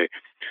in L.A.,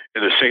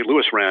 in the St.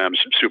 Louis Rams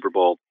Super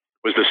Bowl,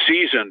 was the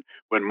season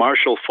when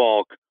Marshall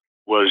Faulk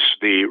was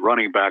the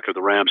running back of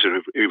the Rams,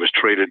 and he was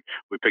traded.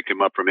 We picked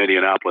him up from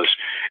Indianapolis.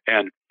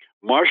 And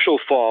Marshall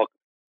Faulk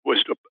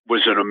was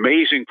an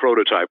amazing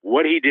prototype.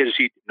 What he did is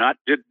he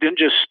didn't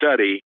just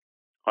study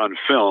on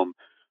film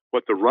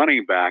what the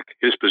running back,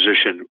 his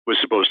position, was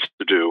supposed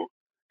to do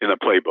in the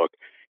playbook.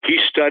 He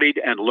studied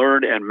and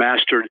learned and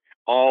mastered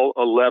all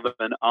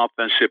 11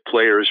 offensive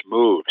players'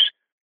 moves.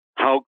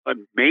 How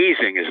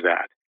amazing is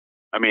that?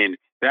 I mean,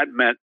 that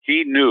meant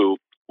he knew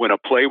when a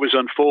play was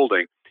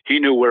unfolding, he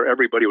knew where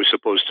everybody was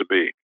supposed to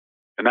be.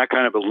 And that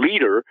kind of a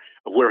leader,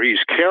 where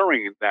he's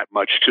caring that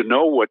much to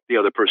know what the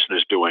other person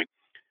is doing,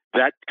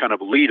 that kind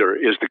of leader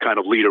is the kind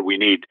of leader we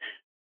need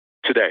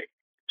today.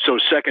 So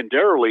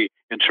secondarily,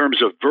 in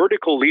terms of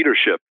vertical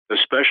leadership,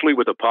 especially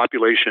with a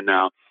population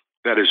now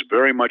that is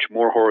very much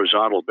more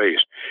horizontal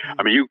based.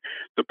 I mean,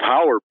 the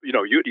power,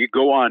 you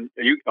go on,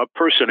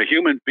 a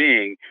human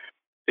being,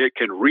 it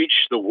can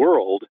reach the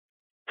world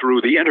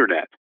through the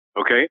internet.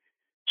 Okay.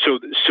 So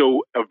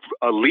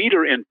a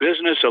leader in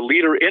business, a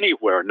leader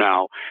anywhere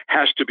now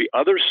has to be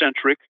other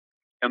centric,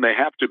 and they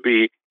have to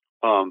be,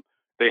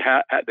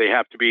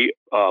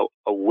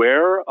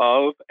 aware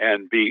of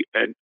and they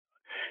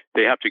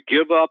have to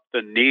give up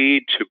the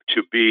need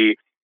to be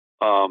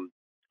a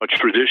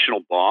traditional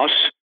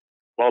boss.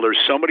 While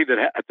there's somebody that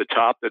at the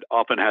top that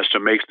often has to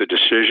make the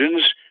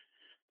decisions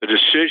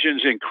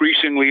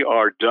increasingly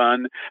are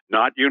done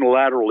not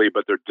unilaterally,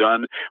 but they're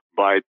done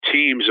by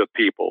teams of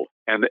people.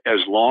 And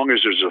as long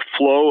as there's a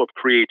flow of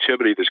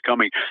creativity that's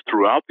coming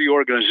throughout the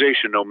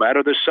organization, no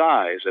matter the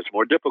size, that's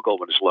more difficult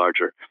when it's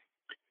larger,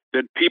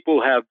 then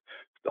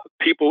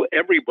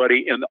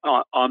everybody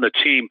on the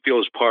team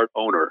feels part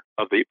owners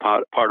of the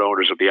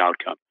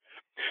outcome.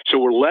 So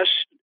we're less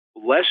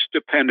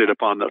dependent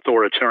upon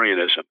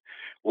authoritarianism.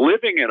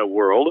 Living in a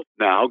world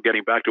now,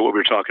 getting back to what we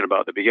were talking about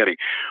at the beginning,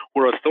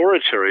 where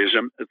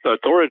authoritarianism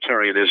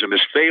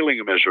is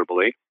failing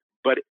miserably,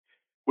 but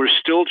we're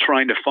still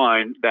trying to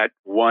find that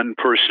one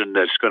person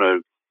that's going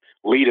to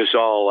lead us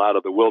all out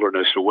of the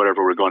wilderness or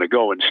whatever we're going to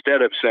go,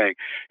 instead of saying,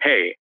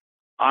 hey,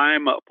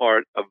 I'm a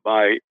part of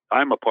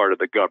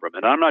the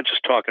government. I'm not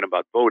just talking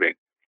about voting,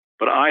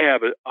 but I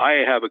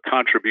have a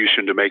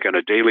contribution to make on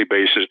a daily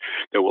basis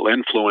that will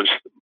influence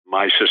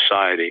my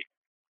society.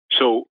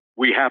 So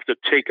we have to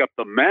take up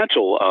the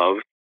mantle of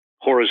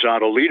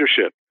horizontal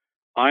leadership.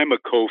 I'm a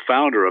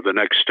co-founder of the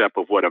next step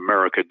of what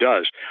America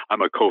does.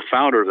 I'm a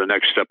co-founder of the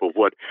next step of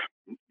what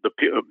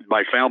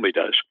my family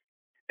does,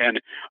 and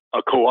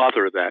a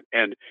co-author of that.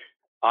 And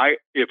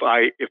if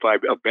I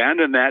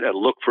abandon that and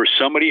look for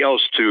somebody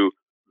else to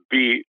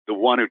be the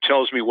one who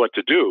tells me what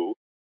to do,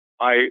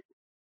 I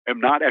am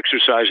not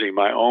exercising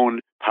my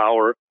own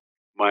power,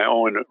 my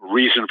own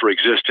reason for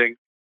existing,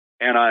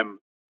 and I'm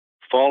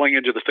falling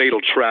into the fatal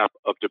trap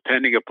of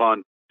depending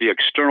upon the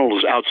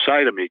externals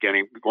outside of me,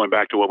 going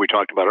back to what we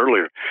talked about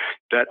earlier,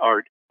 that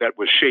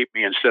will shape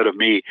me instead of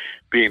me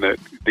being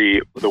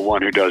the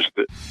one who does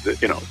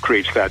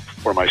creates that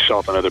for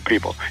myself and other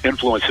people.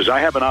 Influences. I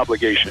have an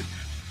obligation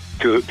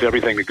to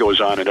everything that goes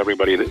on and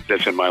everybody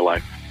that's in my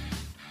life.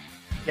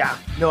 Yeah,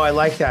 no, I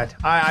like that.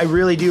 I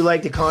really do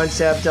like the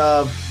concept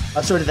of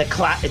sort of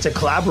it's a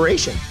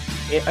collaboration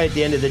at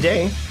the end of the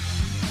day.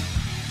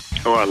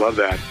 Oh, I love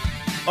that.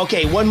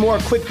 Okay, one more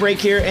quick break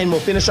here, and we'll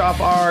finish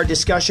off our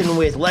discussion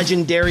with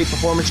legendary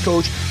performance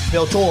coach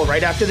Phil Toll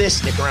right after this.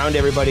 Stick around,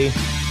 everybody.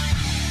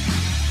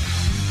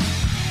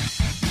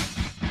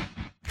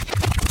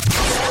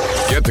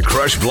 Get the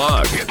Crush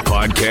blog,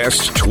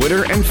 podcasts,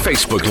 Twitter, and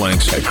Facebook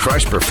links at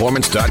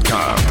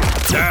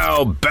crushperformance.com.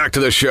 Now, back to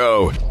the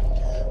show.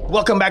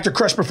 Welcome back to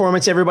Crush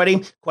Performance,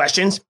 everybody.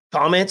 Questions,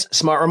 comments,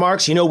 smart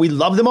remarks, we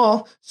love them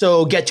all.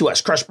 So get to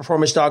us.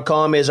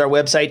 Crushperformance.com is our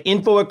website.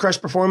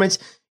 info@crushperformance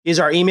is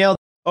our email.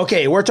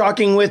 Okay, we're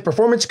talking with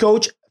performance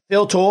coach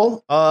Phil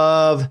Toll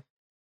of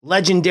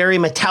legendary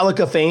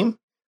Metallica fame,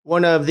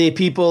 one of the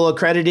people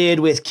accredited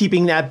with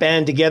keeping that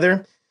band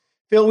together.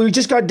 Phil, we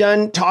just got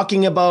done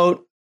talking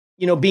about,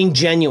 being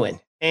genuine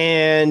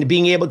and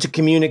being able to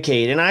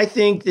communicate. And I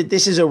think that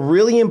this is a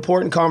really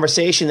important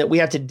conversation that we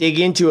have to dig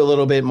into a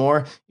little bit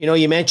more.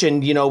 You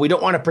mentioned, we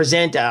don't want to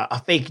present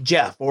a fake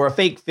Jeff or a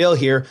fake Phil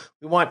here.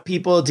 We want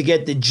people to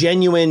get the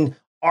genuine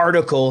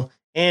article.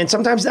 And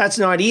sometimes that's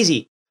not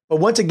easy. But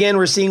once again,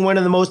 we're seeing one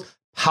of the most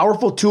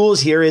powerful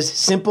tools here is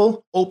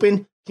simple,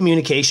 open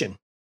communication.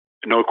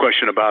 No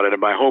question about it. And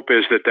my hope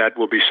is that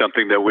will be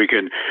something that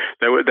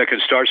that can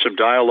start some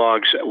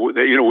dialogues.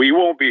 We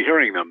won't be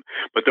hearing them,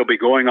 but they'll be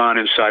going on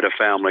inside of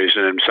families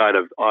and inside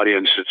of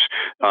audiences,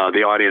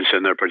 the audience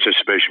and their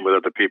participation with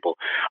other people.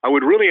 I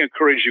would really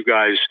encourage you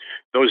guys,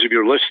 those of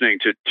you listening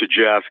to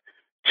Jeff,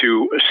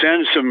 to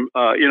send some,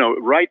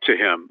 write to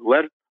him.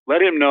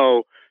 Let him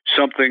know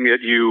something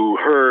that you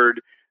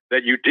heard,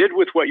 that you did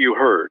with what you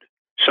heard,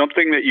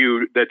 something that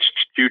you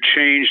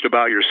changed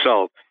about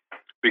yourself,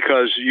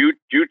 because you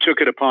took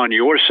it upon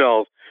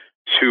yourself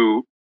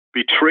to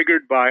be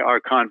triggered by our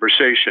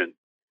conversation,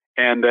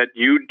 and that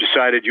you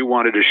decided you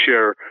wanted to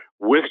share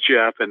with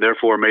Jeff, and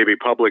therefore maybe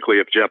publicly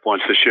if Jeff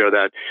wants to share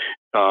that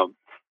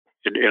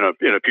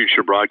in a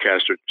future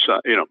broadcast,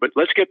 But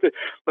let's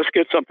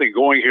get something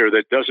going here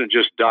that doesn't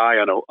just die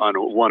on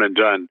a one and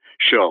done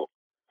show.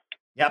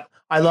 Yep.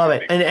 I love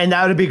it. And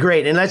that would be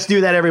great. And let's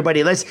do that,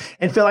 everybody.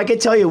 And Phil, I can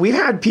tell you, we've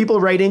had people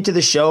write into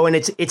the show, and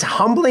it's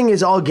humbling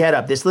as all get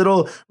up. This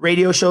little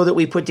radio show that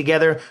we put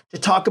together to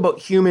talk about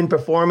human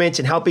performance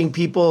and helping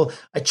people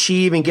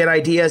achieve and get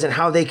ideas and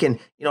how they can,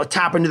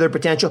 tap into their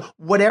potential,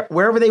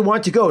 wherever they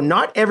want to go.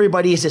 Not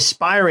everybody is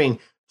aspiring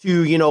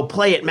to,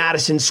 play at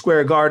Madison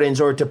Square Gardens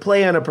or to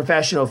play on a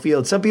professional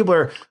field. Some people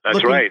are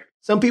right.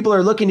 Some people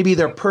are looking to be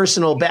their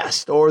personal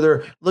best, or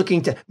they're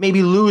looking to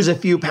maybe lose a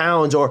few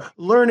pounds or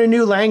learn a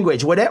new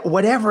language,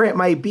 whatever it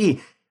might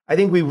be. I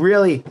think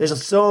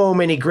there's so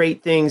many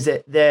great things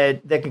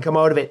that can come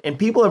out of it. And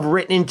people have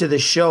written into the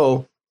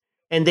show,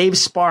 and they've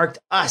sparked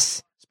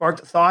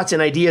thoughts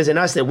and ideas in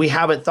us that we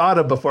haven't thought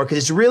of before, because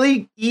it's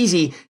really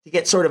easy to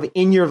get sort of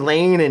in your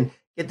lane and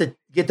get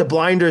the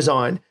blinders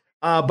on.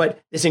 But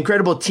this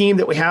incredible team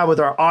that we have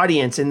with our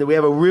audience, and we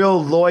have a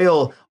real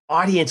loyal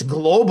audience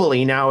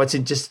globally now. It's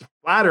just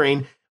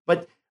flattering.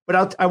 But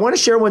I want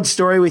to share one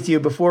story with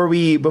you before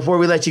we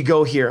let you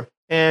go here.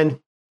 And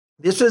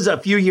this was a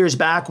few years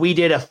back. We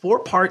did a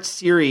 4-part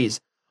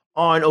series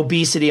on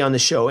obesity on the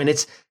show. And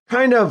it's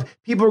kind of,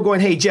 people are going,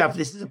 hey, Jeff,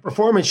 this is a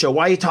performance show.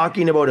 Why are you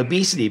talking about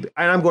obesity?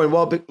 And I'm going,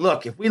 well, but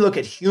look, if we look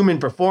at human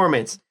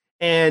performance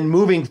and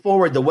moving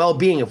forward, the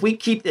well-being, if we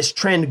keep this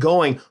trend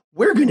going,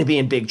 we're going to be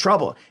in big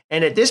trouble.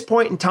 And at this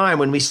point in time,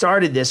 when we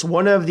started this,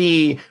 one of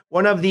the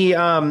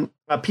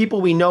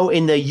people we know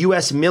in the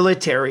U.S.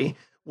 military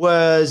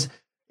was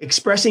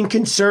expressing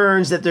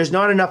concerns that there's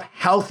not enough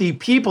healthy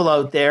people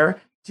out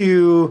there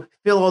to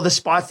fill all the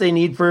spots they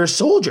need for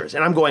soldiers.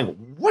 And I'm going,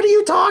 what are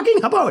you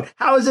talking about?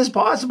 How is this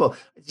possible?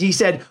 He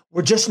said,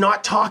 we're just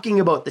not talking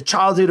about the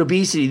childhood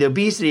obesity, the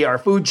obesity, our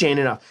food chain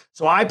enough.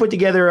 So I put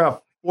together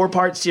a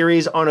 4-part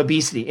series on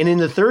obesity. And in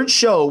the 3rd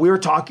show, we were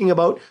talking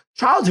about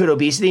childhood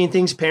obesity and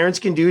things parents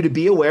can do to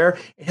be aware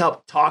and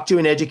help talk to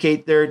and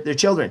educate their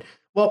children.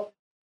 Well,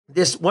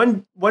 this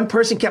one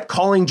person kept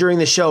calling during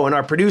the show, and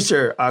our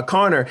producer,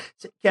 Connor,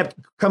 kept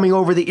coming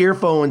over the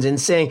earphones and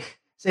saying,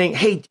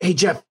 hey,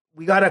 Jeff,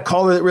 we got a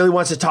caller that really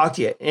wants to talk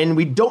to you. And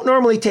we don't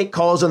normally take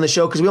calls on the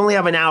show because we only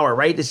have an hour,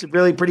 right? It's a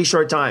really pretty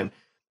short time.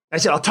 I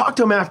said, I'll talk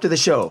to him after the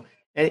show.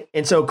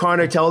 And so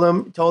Connor told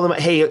him,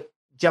 hey,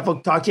 Jeff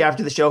will talk to you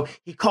after the show.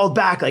 He called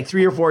back like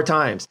 3 or 4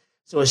 times.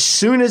 So as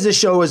soon as the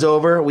show was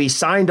over, we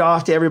signed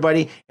off to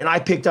everybody, and I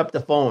picked up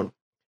the phone.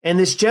 And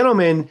this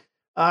gentleman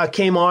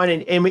came on,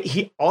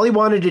 and all he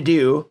wanted to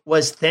do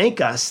was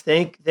thank us,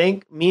 thank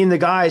me and the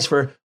guys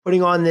for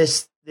putting on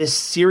this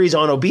series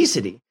on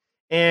obesity.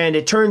 And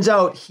it turns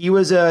out he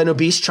was an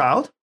obese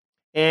child,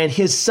 and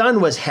his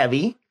son was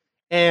heavy.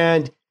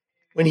 And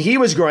when he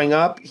was growing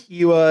up,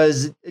 he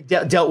was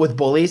dealt with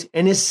bullies,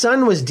 and his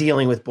son was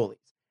dealing with bullies.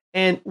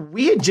 And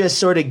we had just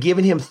sort of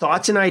given him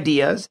thoughts and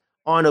ideas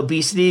on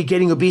obesity,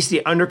 getting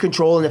obesity under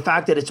control, and the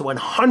fact that it's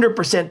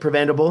 100%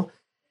 preventable.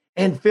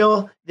 And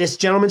Phil, this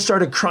gentleman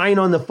started crying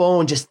on the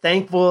phone, just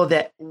thankful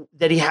that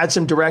he had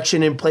some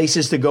direction and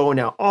places to go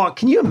now. Oh,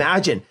 can you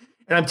imagine?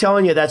 And I'm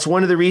telling you, that's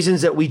one of the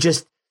reasons that we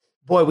just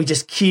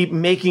keep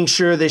making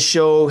sure this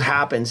show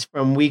happens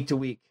from week to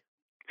week.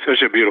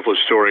 Such a beautiful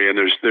story, and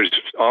there's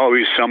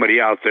always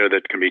somebody out there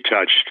that can be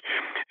touched.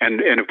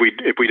 And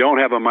if we don't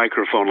have a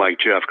microphone like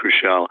Jeff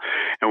Krushel,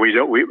 and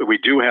we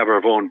do have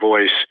our own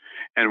voice,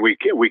 and we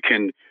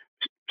can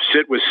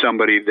sit with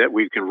somebody that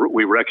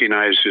we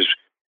recognize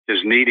is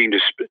needing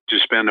to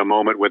spend a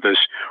moment with us,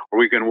 or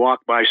we can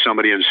walk by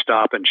somebody and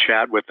stop and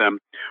chat with them,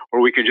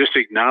 or we can just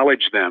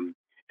acknowledge them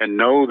and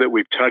know that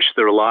we've touched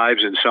their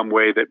lives in some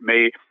way that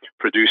may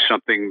produce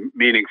something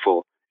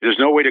meaningful. There's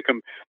no way to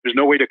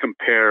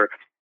compare.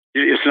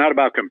 It's not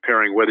about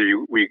comparing whether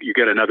you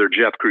get another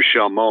Jeff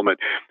Krushel moment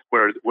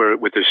where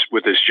with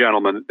this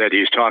gentleman that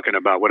he's talking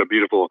about. What a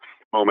beautiful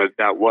moment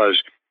that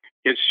was.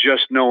 It's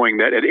just knowing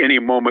that at any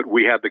moment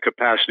we have the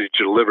capacity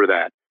to deliver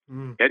that.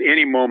 At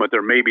any moment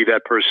there may be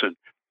that person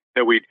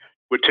that we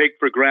would take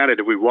for granted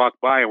if we walked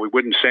by and we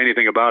wouldn't say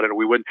anything about it. And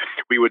we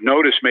would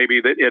notice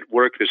maybe that at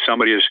work that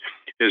somebody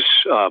is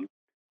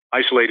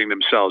isolating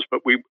themselves,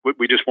 but we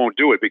just won't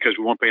do it because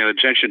we won't pay any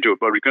attention to it.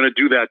 But we're going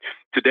to do that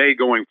today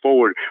going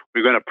forward.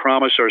 We're going to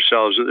promise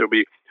ourselves that there'll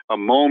be a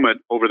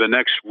moment over the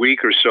next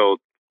week or so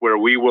where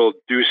we will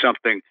do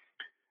something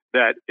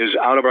that is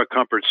out of our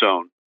comfort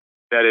zone,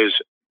 that is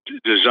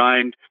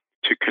designed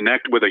to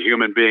connect with a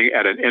human being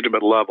at an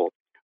intimate level,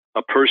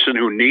 a person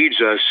who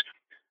needs us,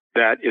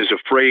 that is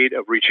afraid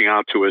of reaching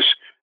out to us,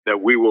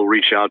 that we will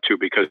reach out to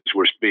because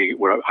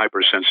we're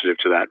hypersensitive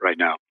to that right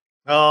now.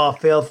 Oh,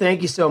 Phil,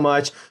 thank you so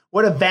much.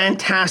 What a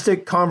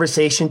fantastic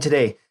conversation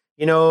today.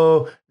 You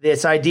know,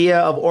 this idea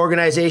of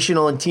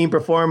organizational and team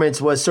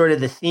performance was sort of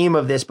the theme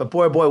of this, but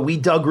boy, we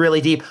dug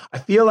really deep. I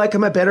feel like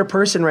I'm a better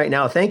person right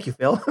now. Thank you,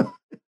 Phil.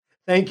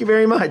 Thank you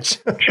very much.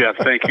 Jeff,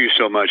 thank you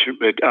so much.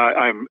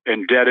 I'm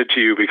indebted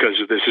to you because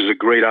this is a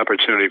great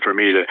opportunity for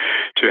me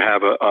to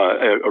have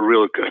a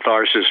real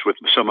catharsis with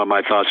some of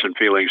my thoughts and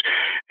feelings.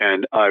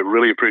 And I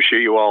really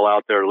appreciate you all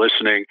out there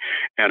listening.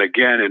 And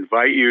again,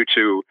 invite you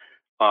to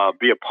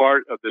be a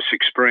part of this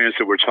experience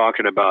that we're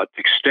talking about.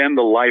 Extend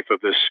the life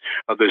of this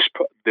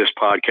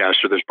podcast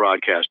or this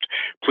broadcast.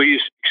 Please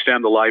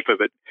extend the life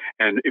of it.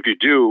 And if you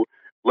do,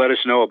 let us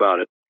know about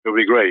it. It'll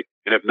be great.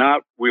 And if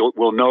not, we'll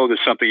know that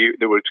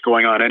that was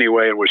going on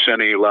anyway, and we're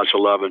sending you lots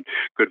of love and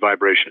good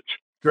vibrations.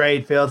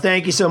 Great, Phil.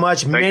 Thank you so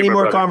much. Many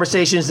more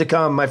conversations to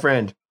come, my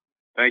friend.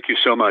 Thank you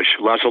so much.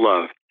 Lots of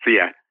love. See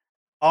ya.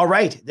 All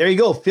right. There you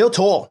go. Phil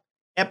Toll,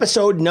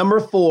 episode number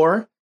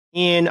 4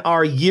 in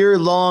our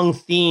year-long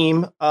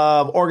theme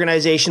of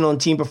organizational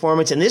and team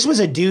performance. And this was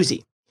a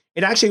doozy.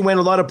 It actually went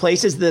a lot of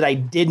places that I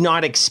did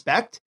not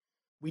expect.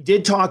 We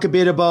did talk a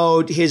bit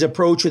about his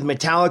approach with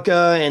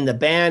Metallica and the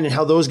band and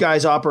how those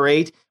guys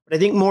operate. But I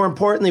think more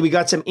importantly, we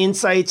got some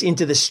insights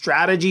into the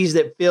strategies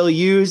that Phil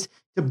used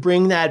to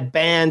bring that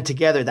band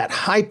together, that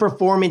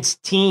high-performance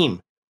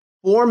team,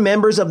 4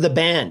 members of the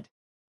band.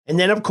 And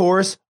then, of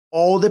course,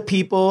 all the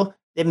people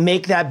that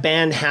make that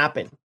band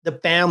happen, the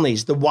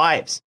families, the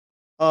wives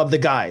of the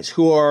guys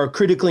who are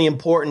critically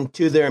important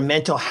to their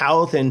mental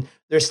health and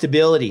their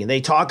stability.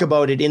 They talk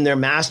about it in their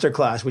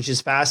masterclass, which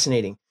is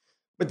fascinating.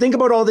 But think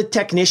about all the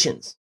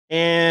technicians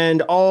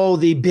and all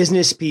the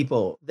business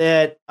people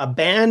that a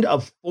band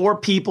of 4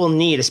 people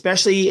need,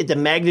 especially at the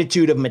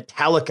magnitude of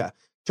Metallica,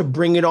 to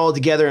bring it all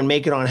together and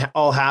make it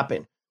all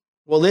happen.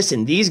 Well,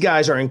 listen, these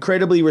guys are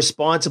incredibly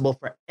responsible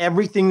for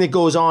everything that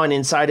goes on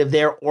inside of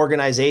their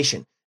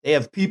organization. They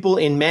have people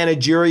in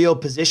managerial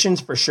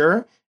positions for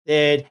sure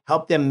that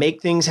help them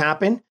make things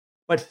happen.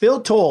 But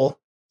Phil Toll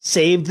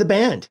saved the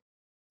band.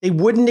 They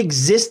wouldn't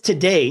exist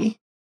today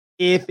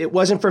if it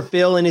wasn't for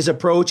Phil and his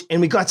approach.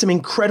 And we got some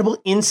incredible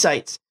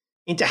insights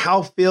into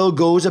how Phil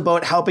goes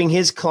about helping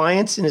his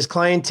clients and his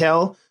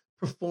clientele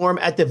perform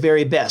at the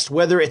very best,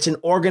 whether it's an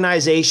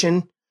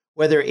organization,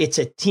 whether it's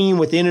a team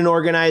within an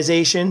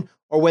organization,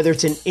 or whether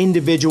it's an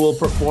individual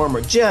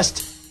performer.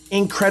 Just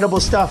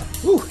incredible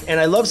stuff. Whew. And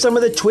I love some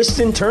of the twists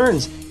and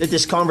turns that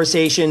this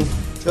conversation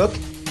took.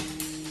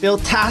 Phil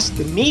tasked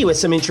me with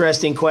some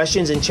interesting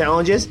questions and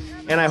challenges,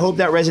 and I hope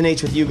that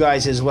resonates with you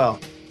guys as well.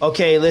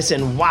 Okay,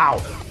 listen, wow,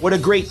 what a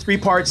great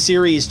 3-part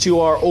series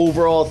to our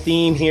overall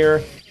theme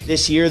here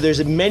this year.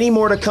 There's many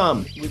more to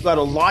come. We've got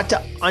a lot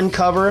to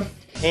uncover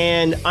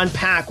and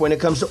unpack when it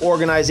comes to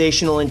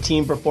organizational and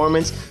team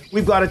performance.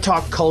 We've got to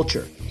talk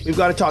culture. We've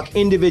got to talk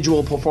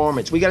individual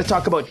performance. We got to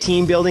talk about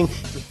team building.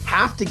 We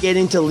have to get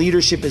into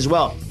leadership as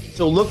well.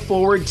 So look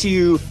forward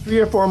to 3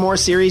 or 4 more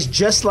series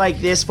just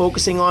like this,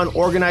 focusing on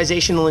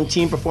organizational and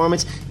team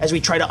performance as we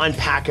try to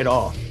unpack it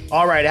all.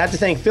 All right, I have to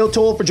thank Phil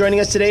Toll for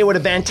joining us today. What a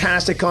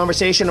fantastic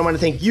conversation. I want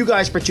to thank you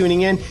guys for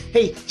tuning in.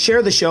 Hey,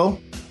 share the show.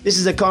 This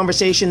is a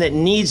conversation that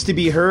needs to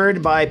be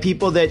heard by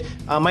people that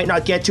might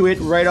not get to it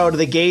right out of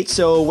the gate.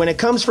 So when it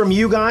comes from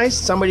you guys,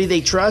 somebody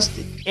they trust,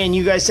 and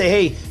you guys say,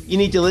 hey, you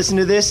need to listen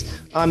to this,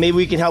 maybe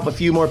we can help a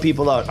few more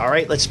people out. All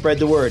right, let's spread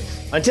the word.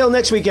 Until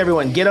next week,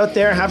 everyone, get out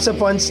there, have some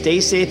fun, stay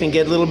safe, and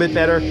get a little bit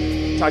better.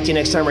 Talk to you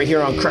next time right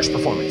here on Crush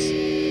Performance.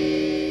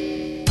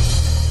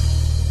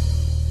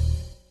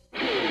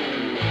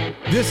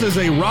 This is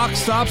a Rock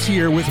Stops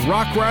Here with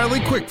Rock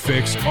Riley Quick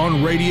Fix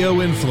on Radio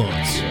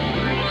Influence.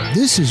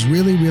 This is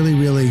really, really,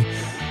 really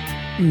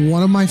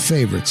one of my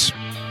favorites.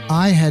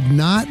 I had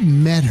not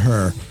met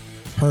her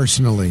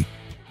personally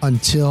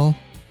until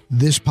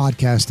this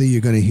podcast that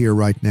you're going to hear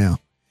right now.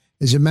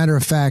 As a matter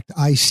of fact,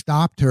 I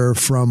stopped her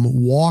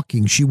from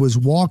walking. She was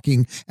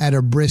walking at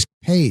a brisk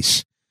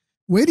pace.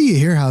 Wait till you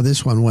hear how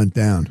this one went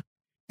down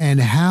and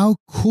how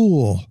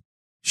cool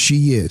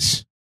she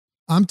is.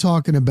 I'm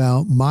talking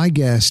about my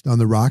guest on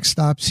the Rock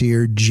Stops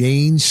Here,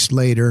 Jane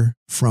Slater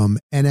from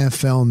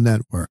NFL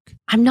Network.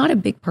 I'm not a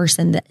big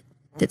person that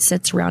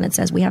sits around and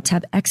says we have to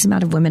have X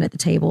amount of women at the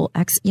table.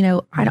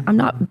 I'm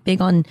not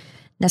big on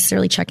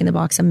necessarily checking the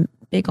box. I'm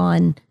big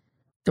on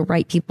the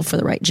right people for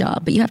the right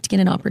job, but you have to get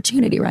an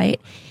opportunity,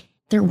 right?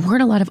 There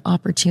weren't a lot of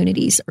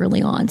opportunities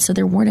early on, so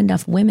there weren't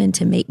enough women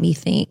to make me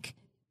think,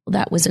 well,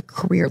 that was a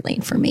career lane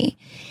for me.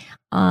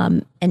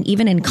 And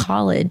even in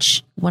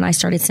college, when I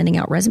started sending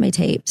out resume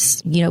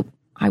tapes,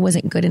 I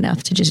wasn't good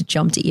enough to just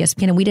jump to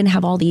ESPN, and we didn't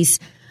have all these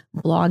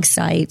blog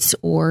sites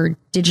or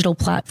digital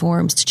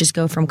platforms to just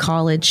go from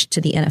college to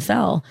the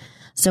NFL.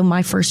 So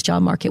my first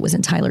job market was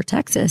in Tyler,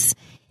 Texas,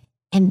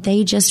 and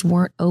they just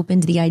weren't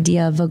open to the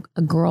idea of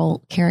a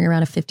girl carrying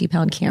around a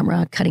 50-pound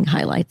camera, cutting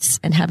highlights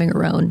and having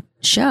her own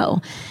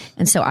show.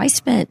 And so I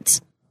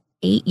spent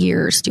 8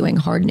 years doing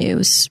hard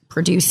news,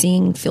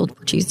 producing, field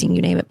producing,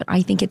 you name it. But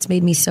I think it's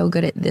made me so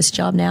good at this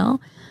job now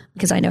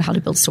because I know how to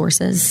build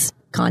sources,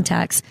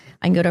 contacts.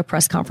 I can go to a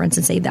press conference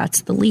and say,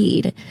 that's the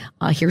lead.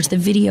 Here's the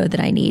video that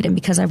I need. And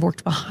because I've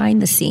worked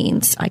behind the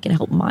scenes, I can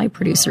help my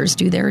producers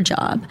do their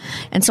job.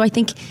 And so I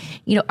think,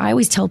 I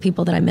always tell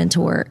people that I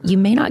mentor, you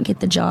may not get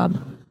the job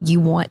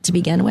you want to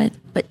begin with,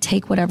 but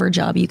take whatever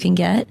job you can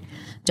get.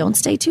 Don't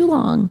stay too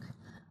long,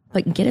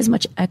 but get as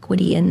much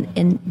equity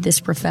in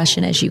this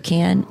profession as you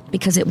can,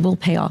 because it will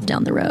pay off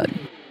down the road.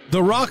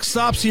 The Rock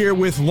Stops Here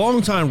with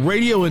longtime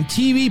radio and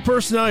TV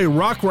personality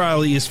Rock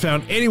Riley is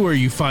found anywhere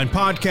you find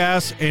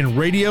podcasts and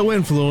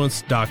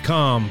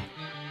radioinfluence.com.